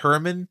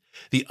Herman,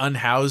 the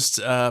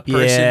unhoused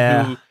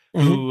person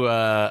who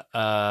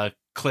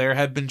Claire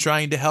had been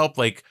trying to help,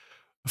 like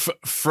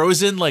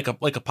frozen like a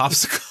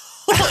popsicle.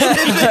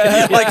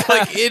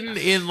 like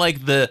in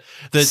like the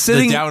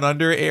down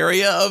under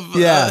area of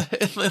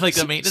like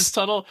a maintenance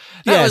tunnel.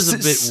 That was a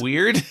bit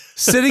weird.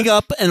 Sitting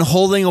up and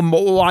holding a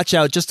watch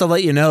out just to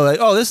let you know, like,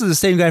 oh, this is the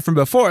same guy from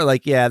before.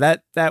 Like, yeah,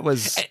 that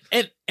was.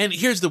 And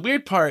here's the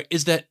weird part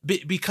is that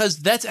because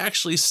that's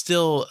actually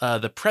still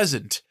the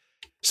present.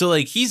 So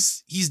like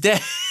he's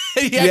dead.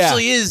 He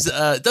actually is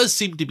does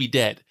seem to be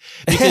dead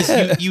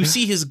because you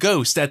see his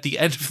ghost at the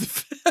end of the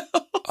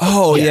film.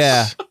 Oh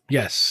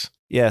yes.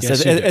 Yes,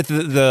 at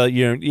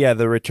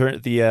the Return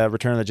of the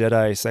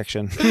Jedi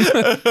section.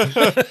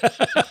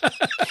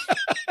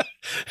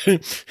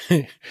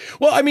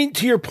 Well, I mean,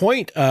 to your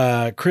point,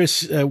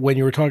 Chris, when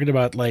you were talking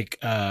about like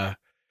the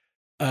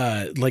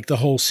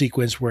whole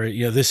sequence where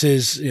this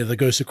is the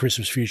Ghost of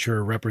Christmas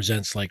Future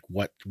represents like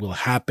what will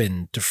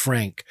happen to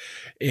Frank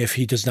if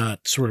he does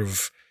not sort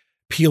of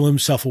peel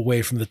himself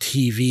away from the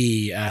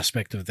TV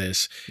aspect of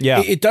this.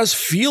 Yeah. It does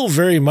feel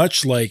very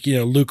much like,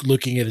 Luke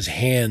looking at his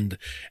hand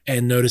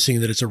and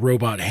noticing that it's a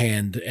robot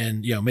hand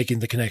and, making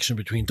the connection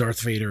between Darth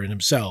Vader and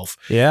himself.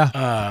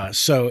 Yeah.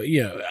 So,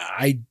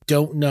 I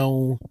don't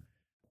know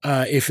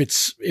if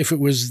it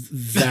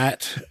was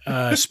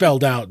that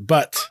spelled out,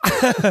 but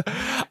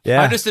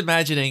I'm just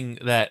imagining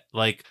that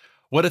like,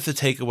 what if the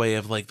takeaway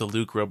of like the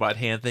Luke robot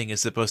hand thing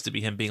is supposed to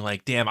be him being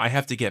like, damn, I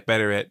have to get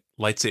better at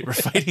lightsaber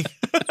fighting.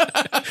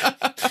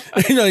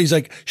 He's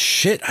like,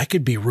 shit, I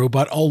could be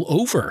robot all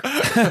over.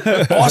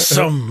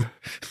 Awesome.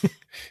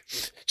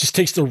 Just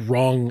takes the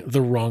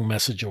wrong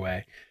message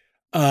away.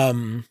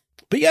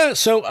 But yeah,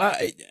 so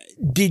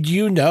did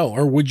you know,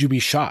 or would you be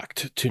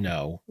shocked to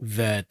know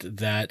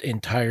that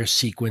entire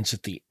sequence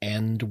at the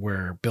end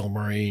where Bill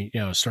Murray,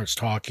 starts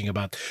talking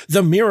about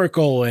the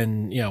miracle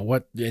and,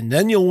 and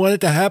then you'll want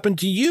it to happen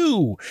to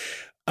you,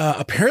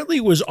 apparently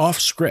was off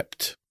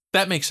script.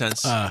 That makes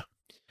sense.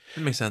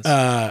 That makes sense.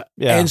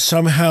 And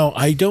somehow,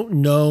 I don't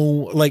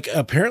know, like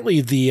apparently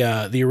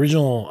the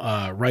original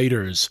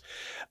writers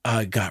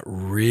got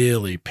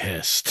really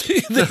pissed.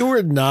 They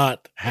were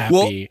not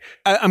happy.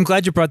 Well, I'm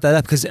glad you brought that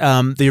up because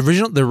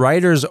the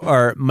writers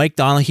are Mike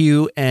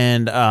Donahue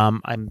and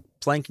I'm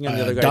blanking on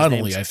the other guy's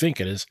Donnelly, names. I think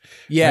it is.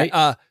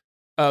 Yeah,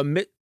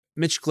 right?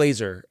 Mitch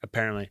Glazer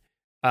apparently.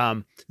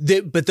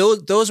 But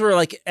those were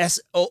like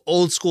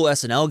old school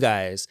SNL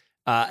guys.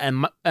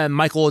 And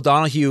Michael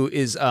O'Donoghue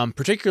is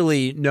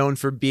particularly known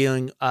for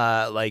being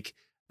like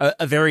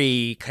a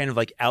very kind of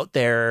like out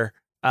there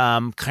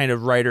kind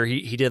of writer.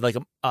 He did like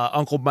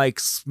Uncle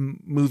Mike's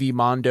movie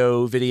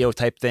Mondo video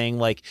type thing.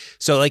 Like,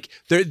 so like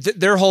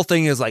their whole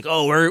thing is like,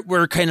 oh,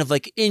 we're kind of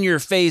like in your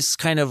face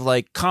kind of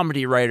like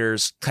comedy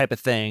writers type of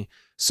thing.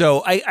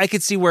 So I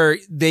could see where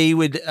they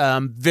would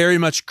very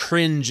much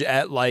cringe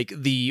at like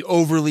the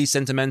overly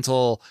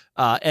sentimental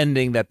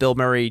ending that Bill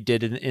Murray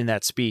did in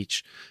that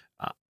speech.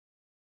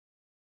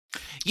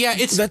 Yeah,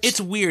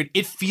 it's weird.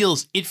 It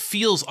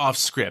feels off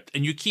script,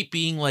 and you keep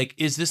being like,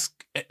 is this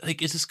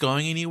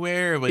going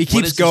anywhere? Like, it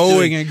keeps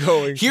going and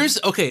going.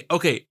 Here's okay.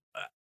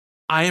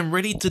 I am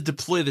ready to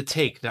deploy the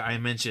take that I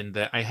mentioned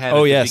that I had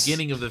at the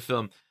beginning of the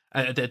film,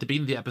 at the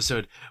beginning of the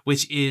episode,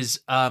 which is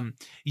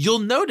you'll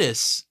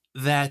notice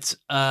that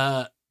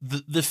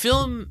the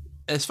film,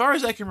 as far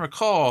as I can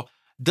recall,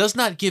 does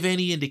not give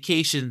any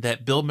indication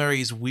that Bill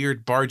Murray's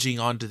weird barging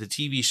onto the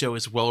TV show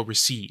is well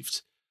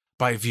received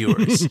by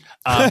viewers.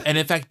 And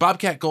in fact,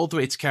 Bobcat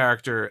Goldthwait's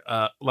character,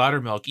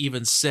 Loudermilk,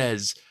 even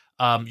says,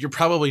 you're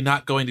probably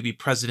not going to be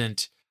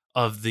president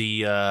of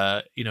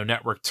the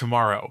network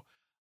tomorrow.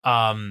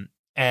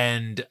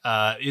 And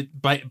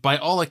by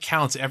all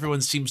accounts,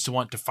 everyone seems to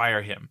want to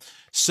fire him.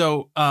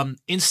 So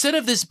instead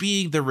of this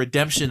being the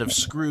redemption of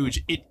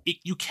Scrooge,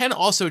 you can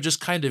also just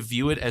kind of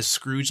view it as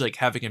Scrooge like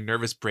having a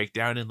nervous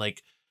breakdown in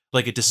like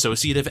a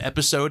dissociative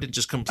episode and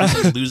just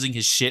completely losing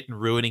his shit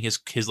and ruining his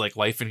like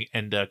life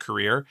and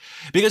career,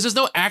 because there's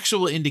no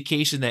actual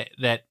indication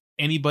that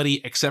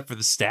anybody except for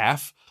the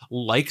staff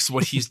likes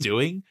what he's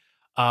doing.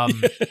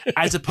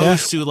 As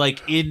opposed to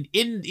like in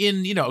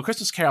A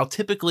Christmas Carol,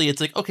 typically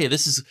it's like, okay,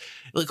 this is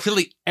like,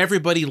 clearly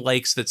everybody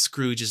likes that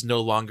Scrooge is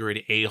no longer an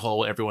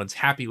a-hole. Everyone's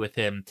happy with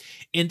him.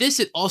 In this,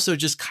 it also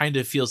just kind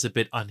of feels a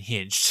bit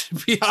unhinged, to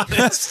be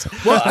honest.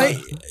 Well,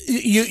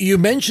 you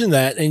mentioned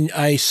that, and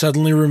I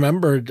suddenly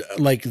remembered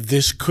like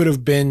this could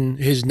have been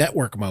his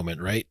network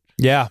moment, right?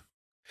 Yeah.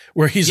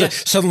 Where he's like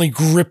suddenly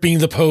gripping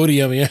the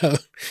podium,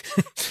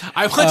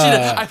 I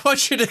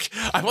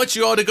want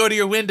you all to go to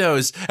your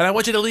windows, and I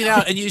want you to lean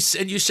out and you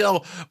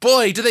shall,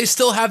 boy, do they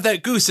still have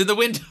that goose in the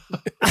window?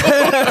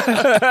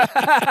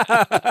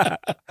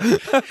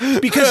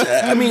 Because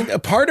I mean, a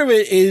part of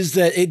it is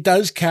that it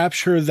does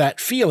capture that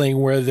feeling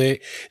where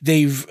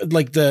they've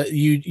like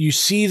you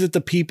see that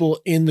the people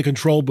in the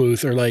control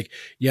booth are like,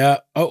 yeah,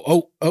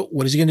 oh,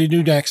 what is he going to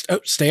do next? Oh,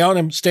 stay on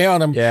him.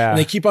 Yeah. And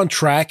they keep on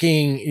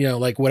tracking,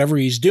 like whatever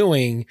he's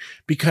doing,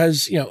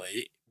 because,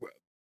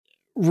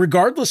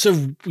 regardless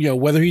of,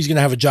 whether he's going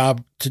to have a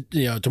job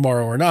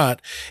tomorrow or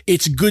not,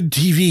 it's good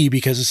TV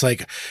because it's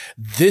like,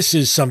 this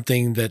is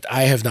something that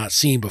I have not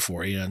seen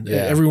before.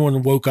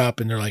 Everyone woke up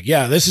and they're like,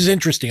 yeah, this is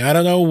interesting. I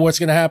don't know what's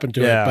going to happen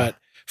to it, but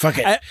fuck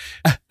it.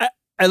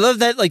 I love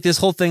that, like, this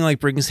whole thing, like,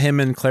 brings him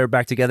and Claire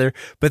back together,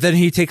 but then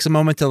he takes a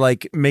moment to,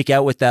 like, make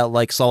out with that,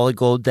 like, solid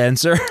gold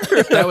dancer.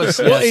 That was,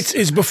 well,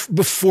 it's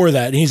before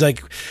that. And he's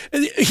like,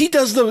 he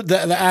does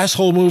the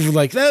asshole move of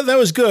like, that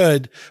was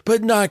good,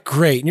 but not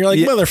great. And you're like,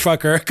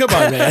 motherfucker, come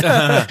on,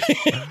 man.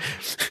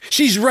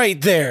 She's right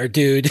there,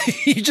 dude.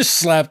 He just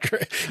slapped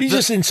her. He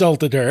just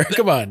insulted her.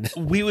 Come on.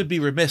 We would be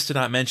remiss to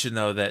not mention,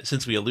 though, that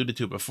since we alluded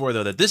to it before,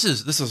 though, that this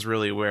is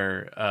really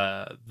where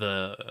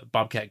the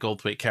Bobcat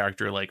Goldthwait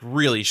character, like,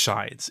 really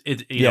shines.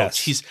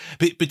 He's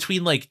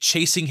between like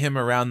chasing him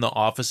around the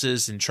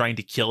offices and trying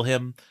to kill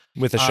him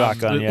with a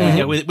shotgun,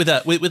 with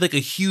like a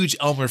huge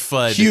Elmer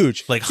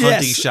Fudd, like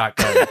hunting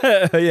shotgun,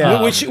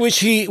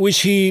 which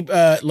he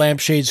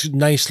lampshades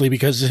nicely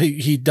because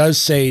he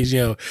does say,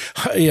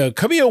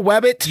 come here,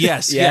 Wabbit.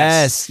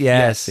 Yes.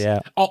 Yeah.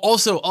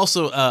 Also,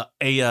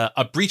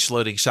 a breech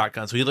loading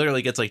shotgun, so he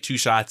literally gets like two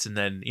shots and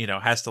then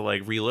has to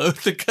like reload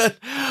the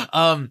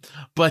gun.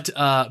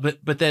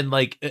 But then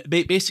like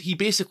he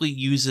basically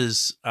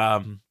uses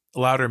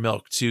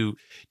Loudermilk to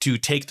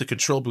take the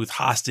control booth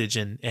hostage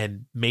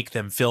and make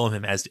them film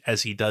him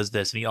as he does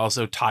this, and he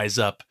also ties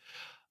up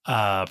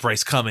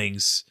Bryce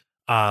Cummings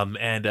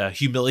and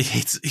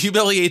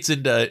humiliates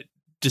and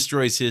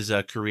destroys his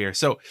career.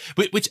 So,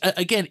 which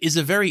again is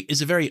a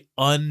very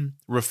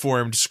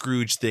unreformed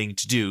Scrooge thing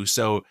to do.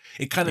 So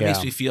it kind of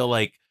makes me feel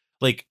like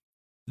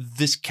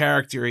this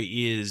character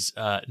is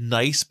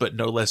nice but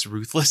no less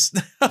ruthless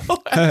now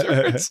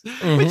afterwards,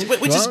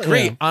 which is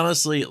great.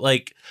 Honestly,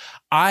 like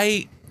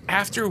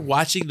after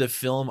watching the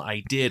film,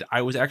 I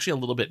was actually a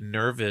little bit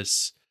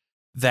nervous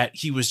that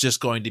he was just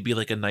going to be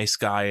like a nice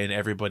guy and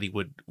everybody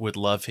would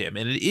love him.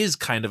 And it is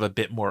kind of a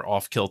bit more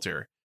off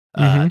kilter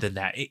than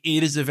that.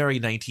 It is a very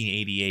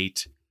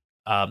 1988.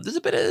 There's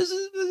a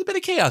bit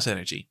of chaos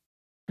energy.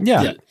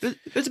 Yeah.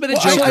 There's a bit of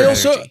Joker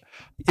energy.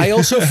 I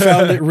also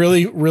found it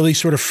really, really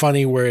sort of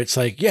funny where it's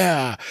like,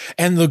 yeah,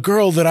 and the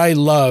girl that I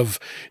love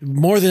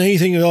more than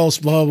anything else,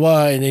 blah,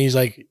 blah. And then he's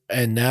like,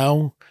 and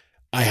now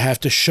I have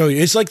to show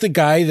you. It's like the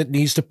guy that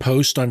needs to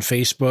post on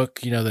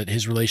Facebook, that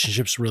his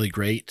relationship's really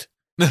great.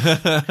 You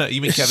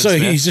mean Kevin so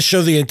Smith? He needs to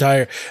show the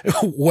entire,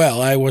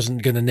 well, I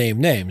wasn't going to name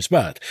names,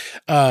 but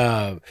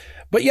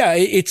yeah,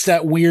 it's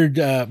that weird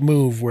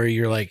move where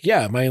you're like,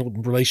 yeah, my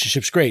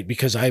relationship's great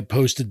because I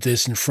posted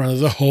this in front of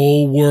the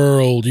whole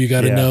world. You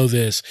got to know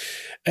this.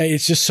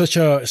 It's just such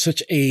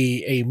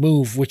a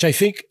move, which I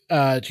think,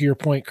 to your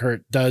point,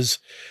 Kurt, does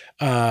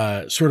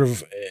sort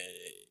of,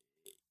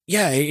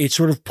 it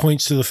sort of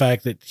points to the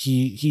fact that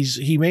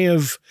he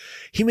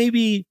may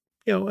be,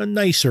 a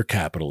nicer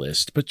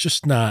capitalist, but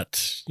just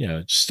not,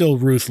 still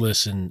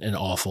ruthless and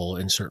awful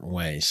in certain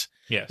ways.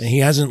 Yes. And he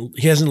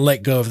hasn't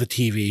let go of the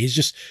TV. He's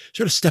just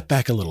sort of stepped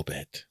back a little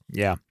bit.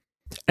 Yeah.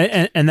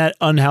 And that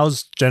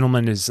unhoused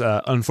gentleman is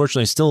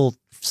unfortunately still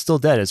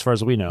dead as far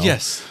as we know.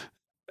 Yes.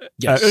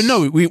 Yes.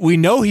 No, we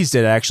know he's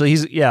dead. Actually,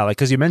 he's like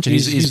because you mentioned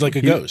he's like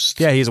a ghost.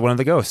 Yeah, he's one of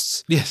the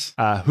ghosts. Yes.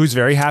 Who's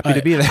very happy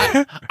to be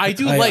there. I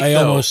do I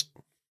though. Almost.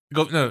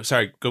 Go. No,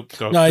 sorry. Go.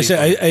 No, I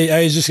said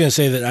I was just gonna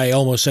say that I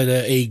almost said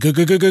a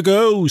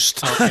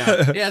ghost. Oh,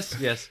 yeah.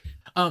 Yes.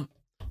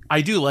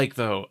 I do like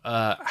though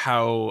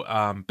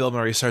how Bill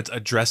Murray starts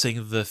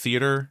addressing the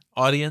theater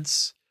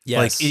audience.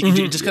 Yes. Like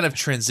it just kind of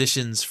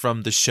transitions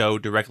from the show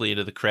directly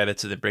into the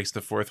credits and it breaks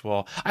the fourth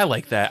wall. I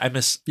like that. I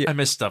miss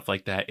stuff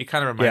like that. It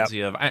kind of reminds me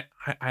of I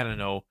don't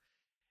know.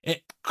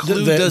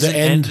 Clue doesn't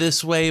end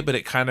this way, but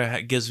it kind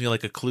of gives me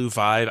like a Clue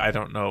vibe. I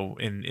don't know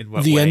in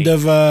what way. The end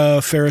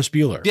of Ferris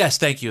Bueller. Yes,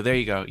 thank you. There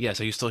you go. Yes,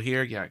 are you still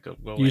here? Yeah, go.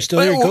 You still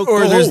here?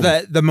 Or there's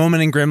home. the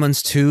moment in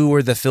Gremlins 2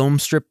 where the film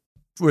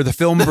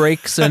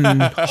breaks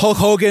and Hulk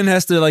Hogan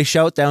has to like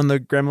shout down the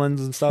gremlins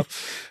and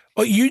stuff.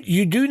 Well,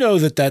 you do know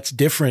that that's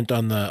different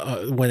on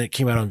the when it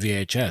came out on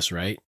VHS,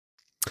 right?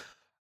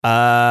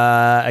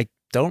 I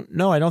don't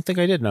know. I don't think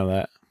I did know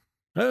that.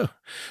 Oh,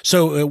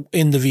 so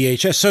in the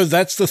VHS, so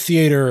that's the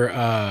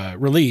theater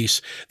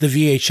release. The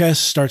VHS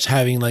starts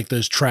having like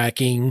those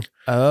tracking.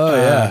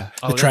 The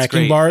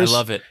tracking bars. I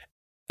love it.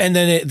 And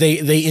then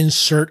they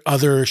insert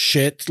other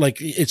shit like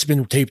it's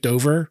been taped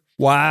over.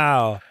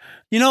 Wow.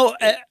 You know,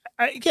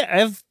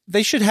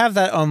 they should have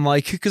that on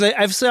like because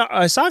I saw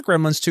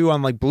Gremlins 2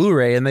 on like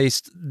Blu-ray and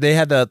they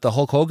had the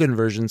Hulk Hogan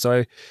version,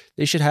 so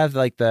they should have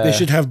like they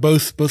should have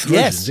both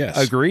versions. Yes,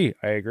 I agree.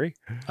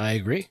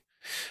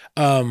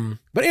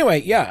 But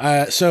anyway,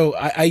 yeah. So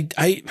I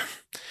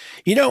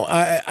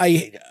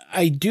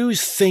do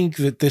think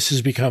that this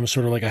has become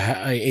sort of like a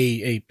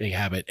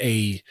habit,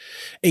 a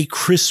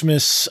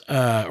Christmas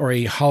or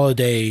a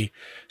holiday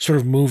sort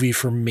of movie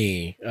for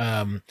me.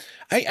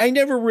 I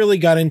never really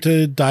got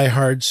into Die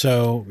Hard,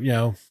 so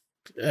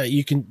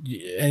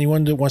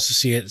anyone that wants to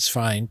see it, it's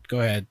fine. Go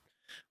ahead.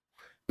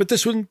 But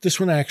this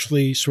one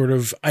actually sort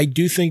of, I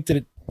do think that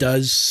it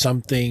does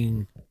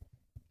something.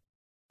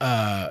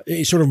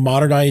 It sort of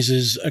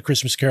modernizes A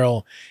Christmas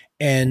Carol,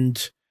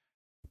 and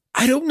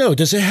I don't know.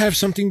 Does it have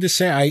something to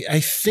say? I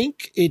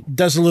think it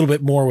does a little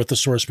bit more with the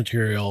source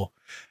material.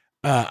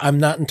 I'm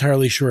not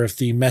entirely sure if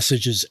the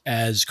message is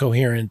as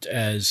coherent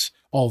as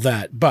all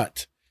that,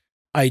 but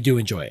I do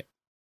enjoy it.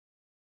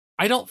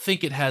 I don't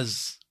think it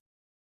has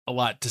a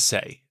lot to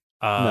say.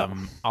 No.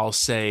 I'll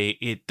say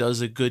it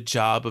does a good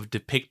job of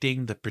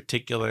depicting the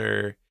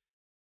particular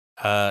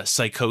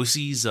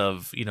psychoses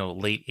of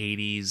late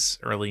 80s,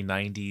 early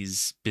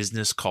 90s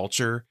business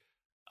culture.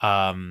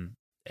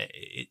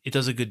 It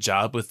does a good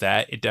job with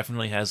that. It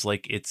definitely has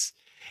like it's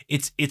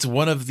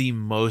one of the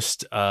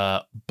most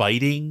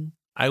biting,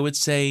 I would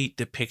say,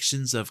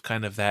 depictions of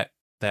kind of that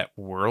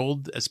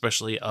world,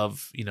 especially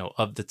of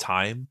the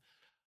time.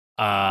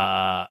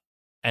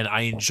 And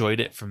I enjoyed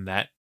it from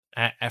that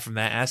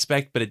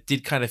aspect, but it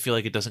did kind of feel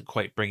like it doesn't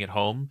quite bring it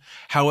home.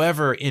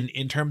 However,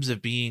 in terms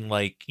of being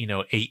like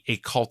a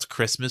cult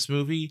Christmas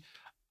movie,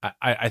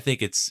 I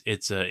think it's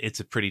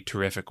a pretty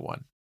terrific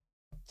one.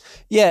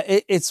 Yeah,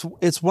 it's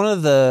one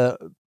of the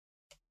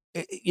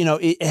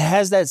it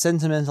has that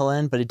sentimental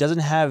end, but it doesn't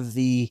have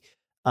the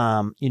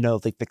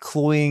like the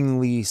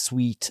cloyingly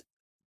sweet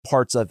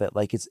parts of it.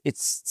 Like it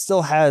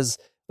still has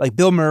like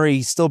Bill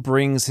Murray still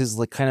brings his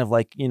like kind of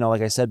like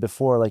like I said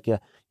before, like a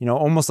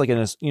almost like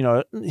his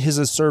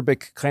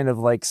acerbic kind of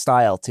like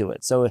style to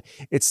it. So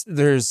it's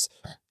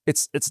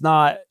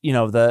not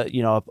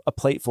a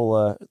plate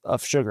full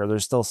of sugar.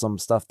 There's still some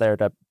stuff there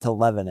to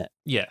leaven it.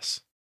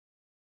 Yes.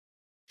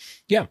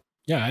 Yeah,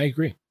 I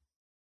agree.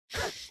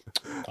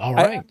 All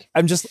right.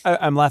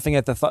 I'm laughing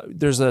at the thought.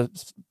 There's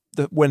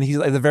when he's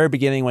at the very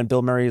beginning when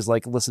Bill Murray is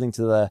like listening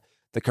to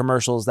the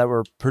commercials that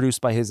were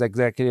produced by his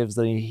executives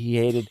that he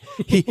hated.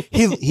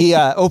 He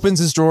opens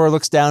his drawer,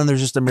 looks down, and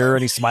there's just a mirror,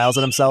 and he smiles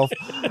at himself.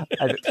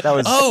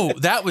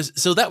 That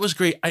was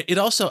great.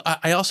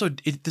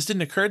 This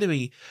didn't occur to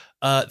me.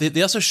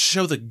 They also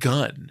show the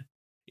gun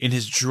in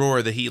his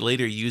drawer that he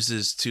later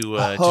uses to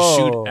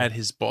shoot at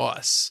his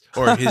boss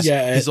or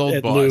his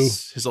old boss, Lou.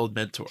 His old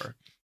mentor.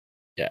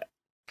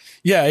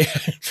 Yeah.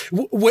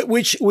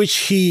 Which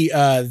he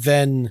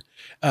then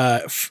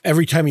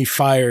every time he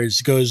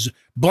fires goes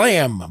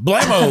blam,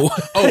 blammo.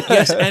 Oh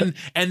yes, and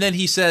then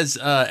he says,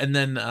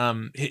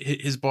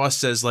 his boss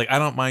says like, I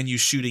don't mind you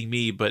shooting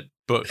me, but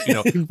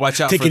watch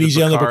out. Take for it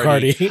easy on the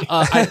Bacardi.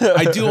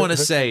 I do want to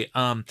say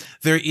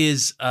there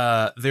is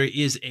a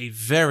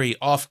very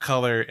off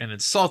color and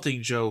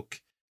insulting joke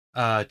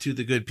to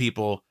the good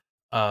people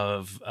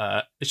of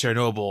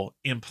Chernobyl,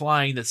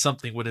 implying that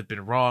something would have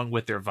been wrong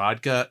with their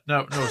vodka.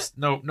 No,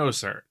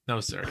 sir.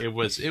 It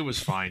was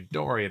fine.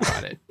 Don't worry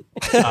about it.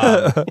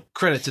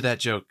 Credit to that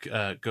joke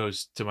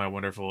goes to my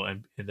wonderful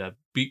and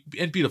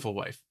beautiful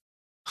wife.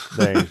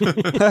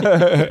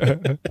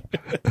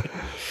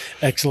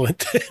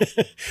 Excellent.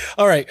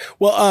 All right.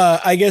 Well,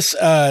 I guess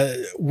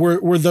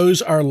were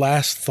those our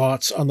last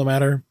thoughts on the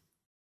matter?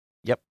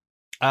 Yep.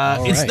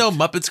 It's no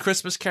Muppets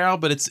Christmas Carol,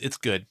 but it's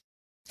good.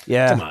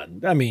 Yeah. Come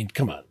on. I mean,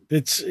 come on.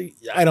 It's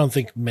I don't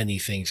think many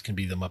things can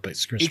be the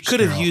Muppets Christmas It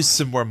could have Carol. used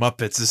some more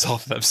Muppets, is all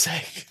that I'm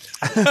saying.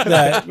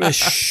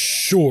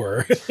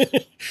 Sure.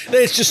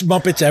 It's just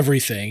Muppets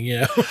everything, you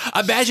know.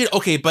 Imagine,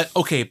 but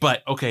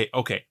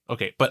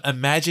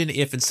imagine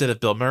if instead of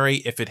Bill Murray,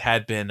 if it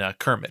had been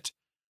Kermit,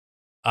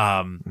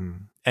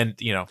 and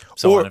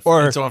so on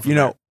and so on from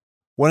there.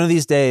 One of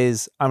these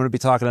days, I'm going to be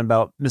talking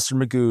about Mr.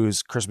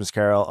 Magoo's Christmas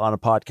Carol on a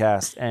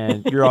podcast,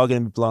 and you're all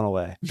going to be blown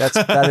away.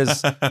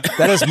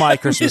 That is my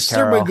Christmas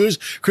Carol. Mr. Magoo's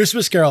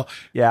Christmas Carol.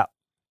 Yeah.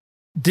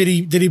 Did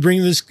he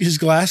bring his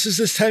glasses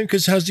this time?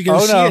 Because how's he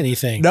going to see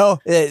anything? No,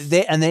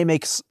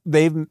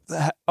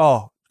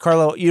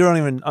 Carlo, you don't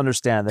even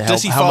understand.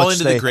 Does he fall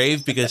into the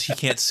grave because he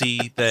can't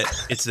see that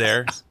it's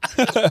there?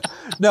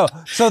 No.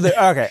 So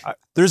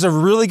there's a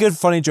really good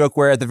funny joke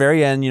where at the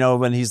very end,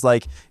 when he's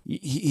like,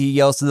 he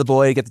yells to the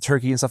boy to get the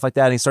turkey and stuff like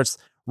that, and he starts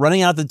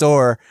running out the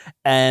door,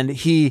 and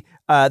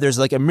there's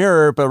like a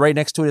mirror, but right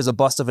next to it is a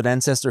bust of an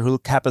ancestor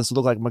who happens to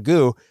look like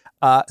Magoo.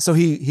 So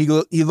he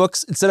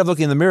looks, instead of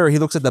looking in the mirror, he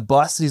looks at the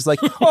bust. And he's like,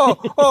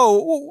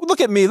 oh, look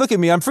at me,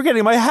 I'm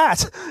forgetting my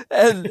hat.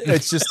 And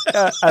it's just,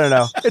 I don't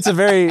know. It's a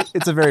very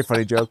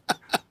funny joke.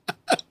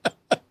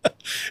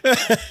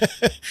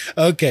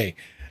 Okay.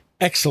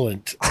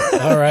 Excellent.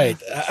 All right.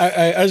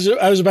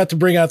 I was about to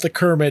bring out the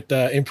Kermit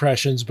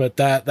impressions, but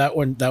that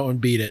one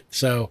beat it.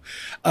 So,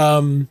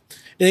 in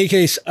any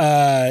case,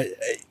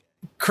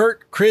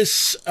 Kurt,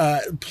 Chris,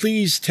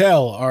 please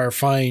tell our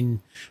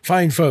fine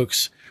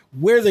folks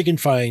where they can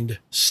find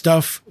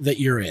stuff that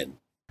you're in.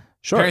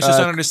 Sure. Parents Just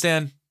Don't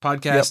Understand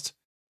podcast.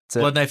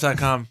 Yep.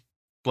 Bloodknife.com.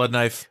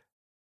 Bloodknife.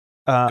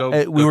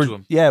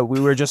 We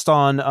were just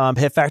on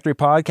Hit Factory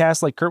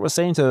podcast, like Kurt was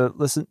saying, to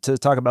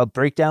talk about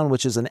Breakdown,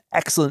 which is an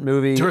excellent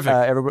movie.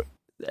 Terrific.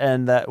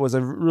 And that was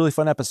a really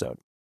fun episode.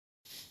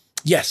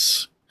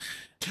 Yes.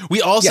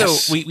 We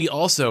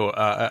also,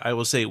 I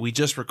will say, we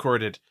just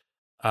recorded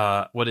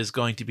what is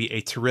going to be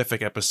a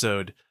terrific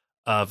episode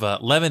of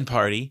Lemon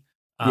Party.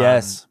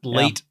 Yes.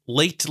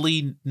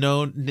 Lately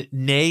known,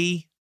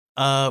 we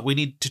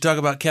need to talk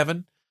about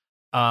Kevin.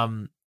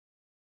 And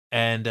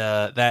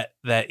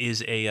that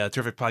is a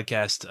terrific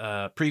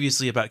podcast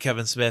previously about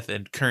Kevin Smith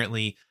and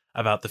currently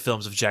about the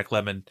films of Jack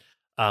Lemmon,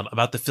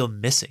 about the film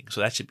Missing.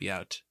 So that should be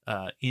out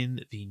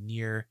in the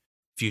near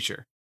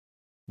future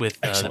with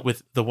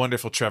the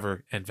wonderful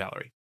Trevor and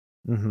Valerie.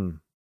 Mm-hmm.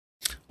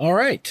 All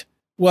right.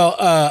 Well,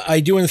 I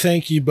do want to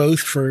thank you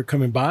both for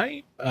coming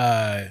by.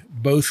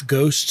 Both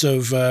ghosts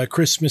of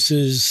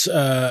Christmases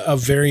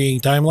of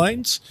varying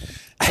timelines.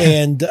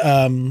 And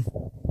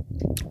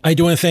I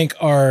do want to thank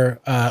our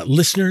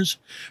listeners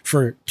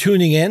for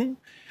tuning in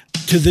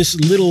to this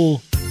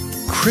little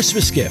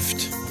Christmas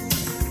gift.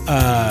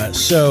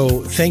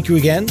 So thank you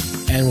again,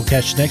 and we'll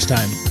catch you next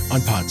time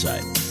on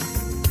Podside.